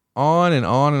Rock, on and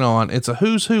on and on. It's a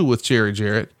who's who with Jerry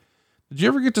Jarrett. Did you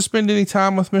ever get to spend any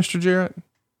time with Mr. Jarrett?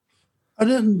 I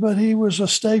didn't, but he was a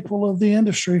staple of the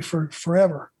industry for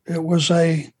forever. It was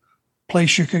a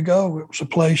place you could go. It was a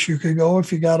place you could go.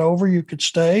 If you got over, you could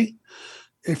stay.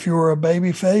 If you were a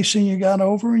baby face and you got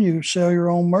over and you sell your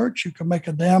own merch, you could make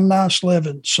a damn nice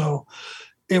living. So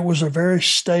it was a very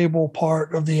stable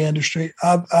part of the industry.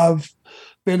 I've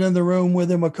been in the room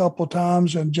with him a couple of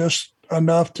times and just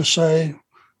enough to say,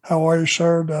 how are you,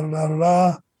 sir? Da, da, da,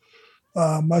 da,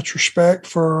 da. Much respect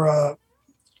for,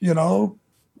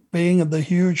 being the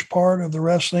huge part of the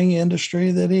wrestling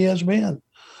industry that he has been.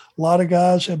 A lot of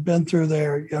guys have been through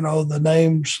there. The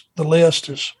names, the list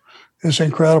is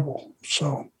incredible.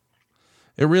 So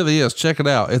it really is. Check it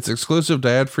out. It's exclusive to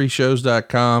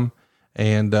adfreeshows.com.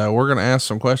 And we're going to ask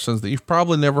some questions that you've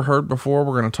probably never heard before.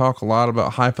 We're going to talk a lot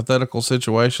about hypothetical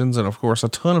situations and of course a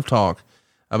ton of talk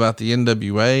about the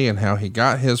NWA and how he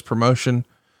got his promotion,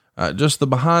 just the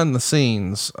behind the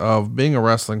scenes of being a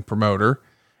wrestling promoter,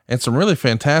 and some really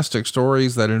fantastic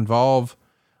stories that involve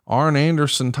Arn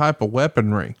Anderson type of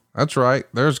weaponry. That's right.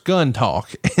 There's gun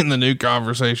talk in the new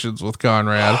Conversations with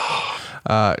Conrad.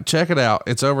 Check it out.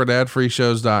 It's over at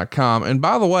adfreeshows.com. And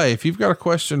by the way, if you've got a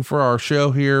question for our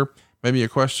show here, maybe a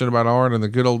question about Arn in the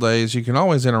good old days, you can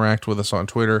always interact with us on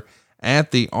Twitter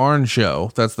at the Arn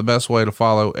Show. That's the best way to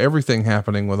follow everything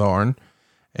happening with Arn.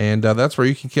 And that's where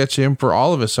you can catch him for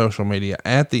all of his social media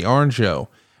at the Arn Show.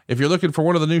 If you're looking for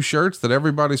one of the new shirts that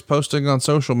everybody's posting on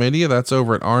social media, that's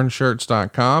over at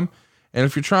arnshirts.com. And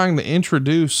if you're trying to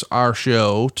introduce our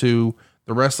show to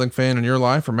the wrestling fan in your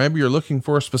life, or maybe you're looking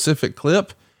for a specific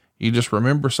clip, you just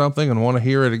remember something and want to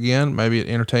hear it again, maybe it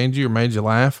entertained you or made you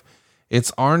laugh,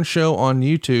 it's Arn Show on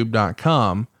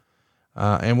YouTube.com.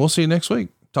 And we'll see you next week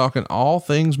talking all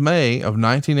things May of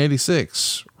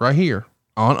 1986 right here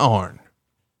on Arn.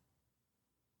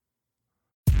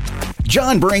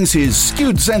 John brings his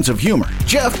skewed sense of humor.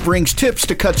 Jeff brings tips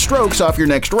to cut strokes off your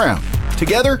next round.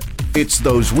 Together, it's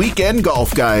those weekend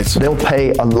golf guys. They'll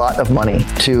pay a lot of money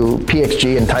to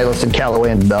PXG and Titleist and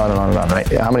Callaway and on and on and on, right?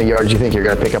 How many yards do you think you're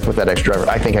going to pick up with that extra driver?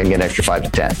 I think I can get an extra 5 to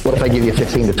 10. What if I give you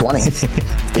 15 to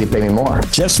 20? You pay me more.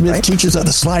 Jeff Smith teaches on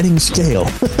a sliding scale.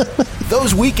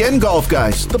 Those Weekend Golf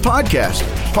Guys, the podcast,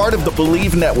 part of the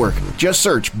Believe Network. Just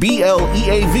search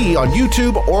BLEAV on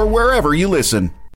YouTube or wherever you listen.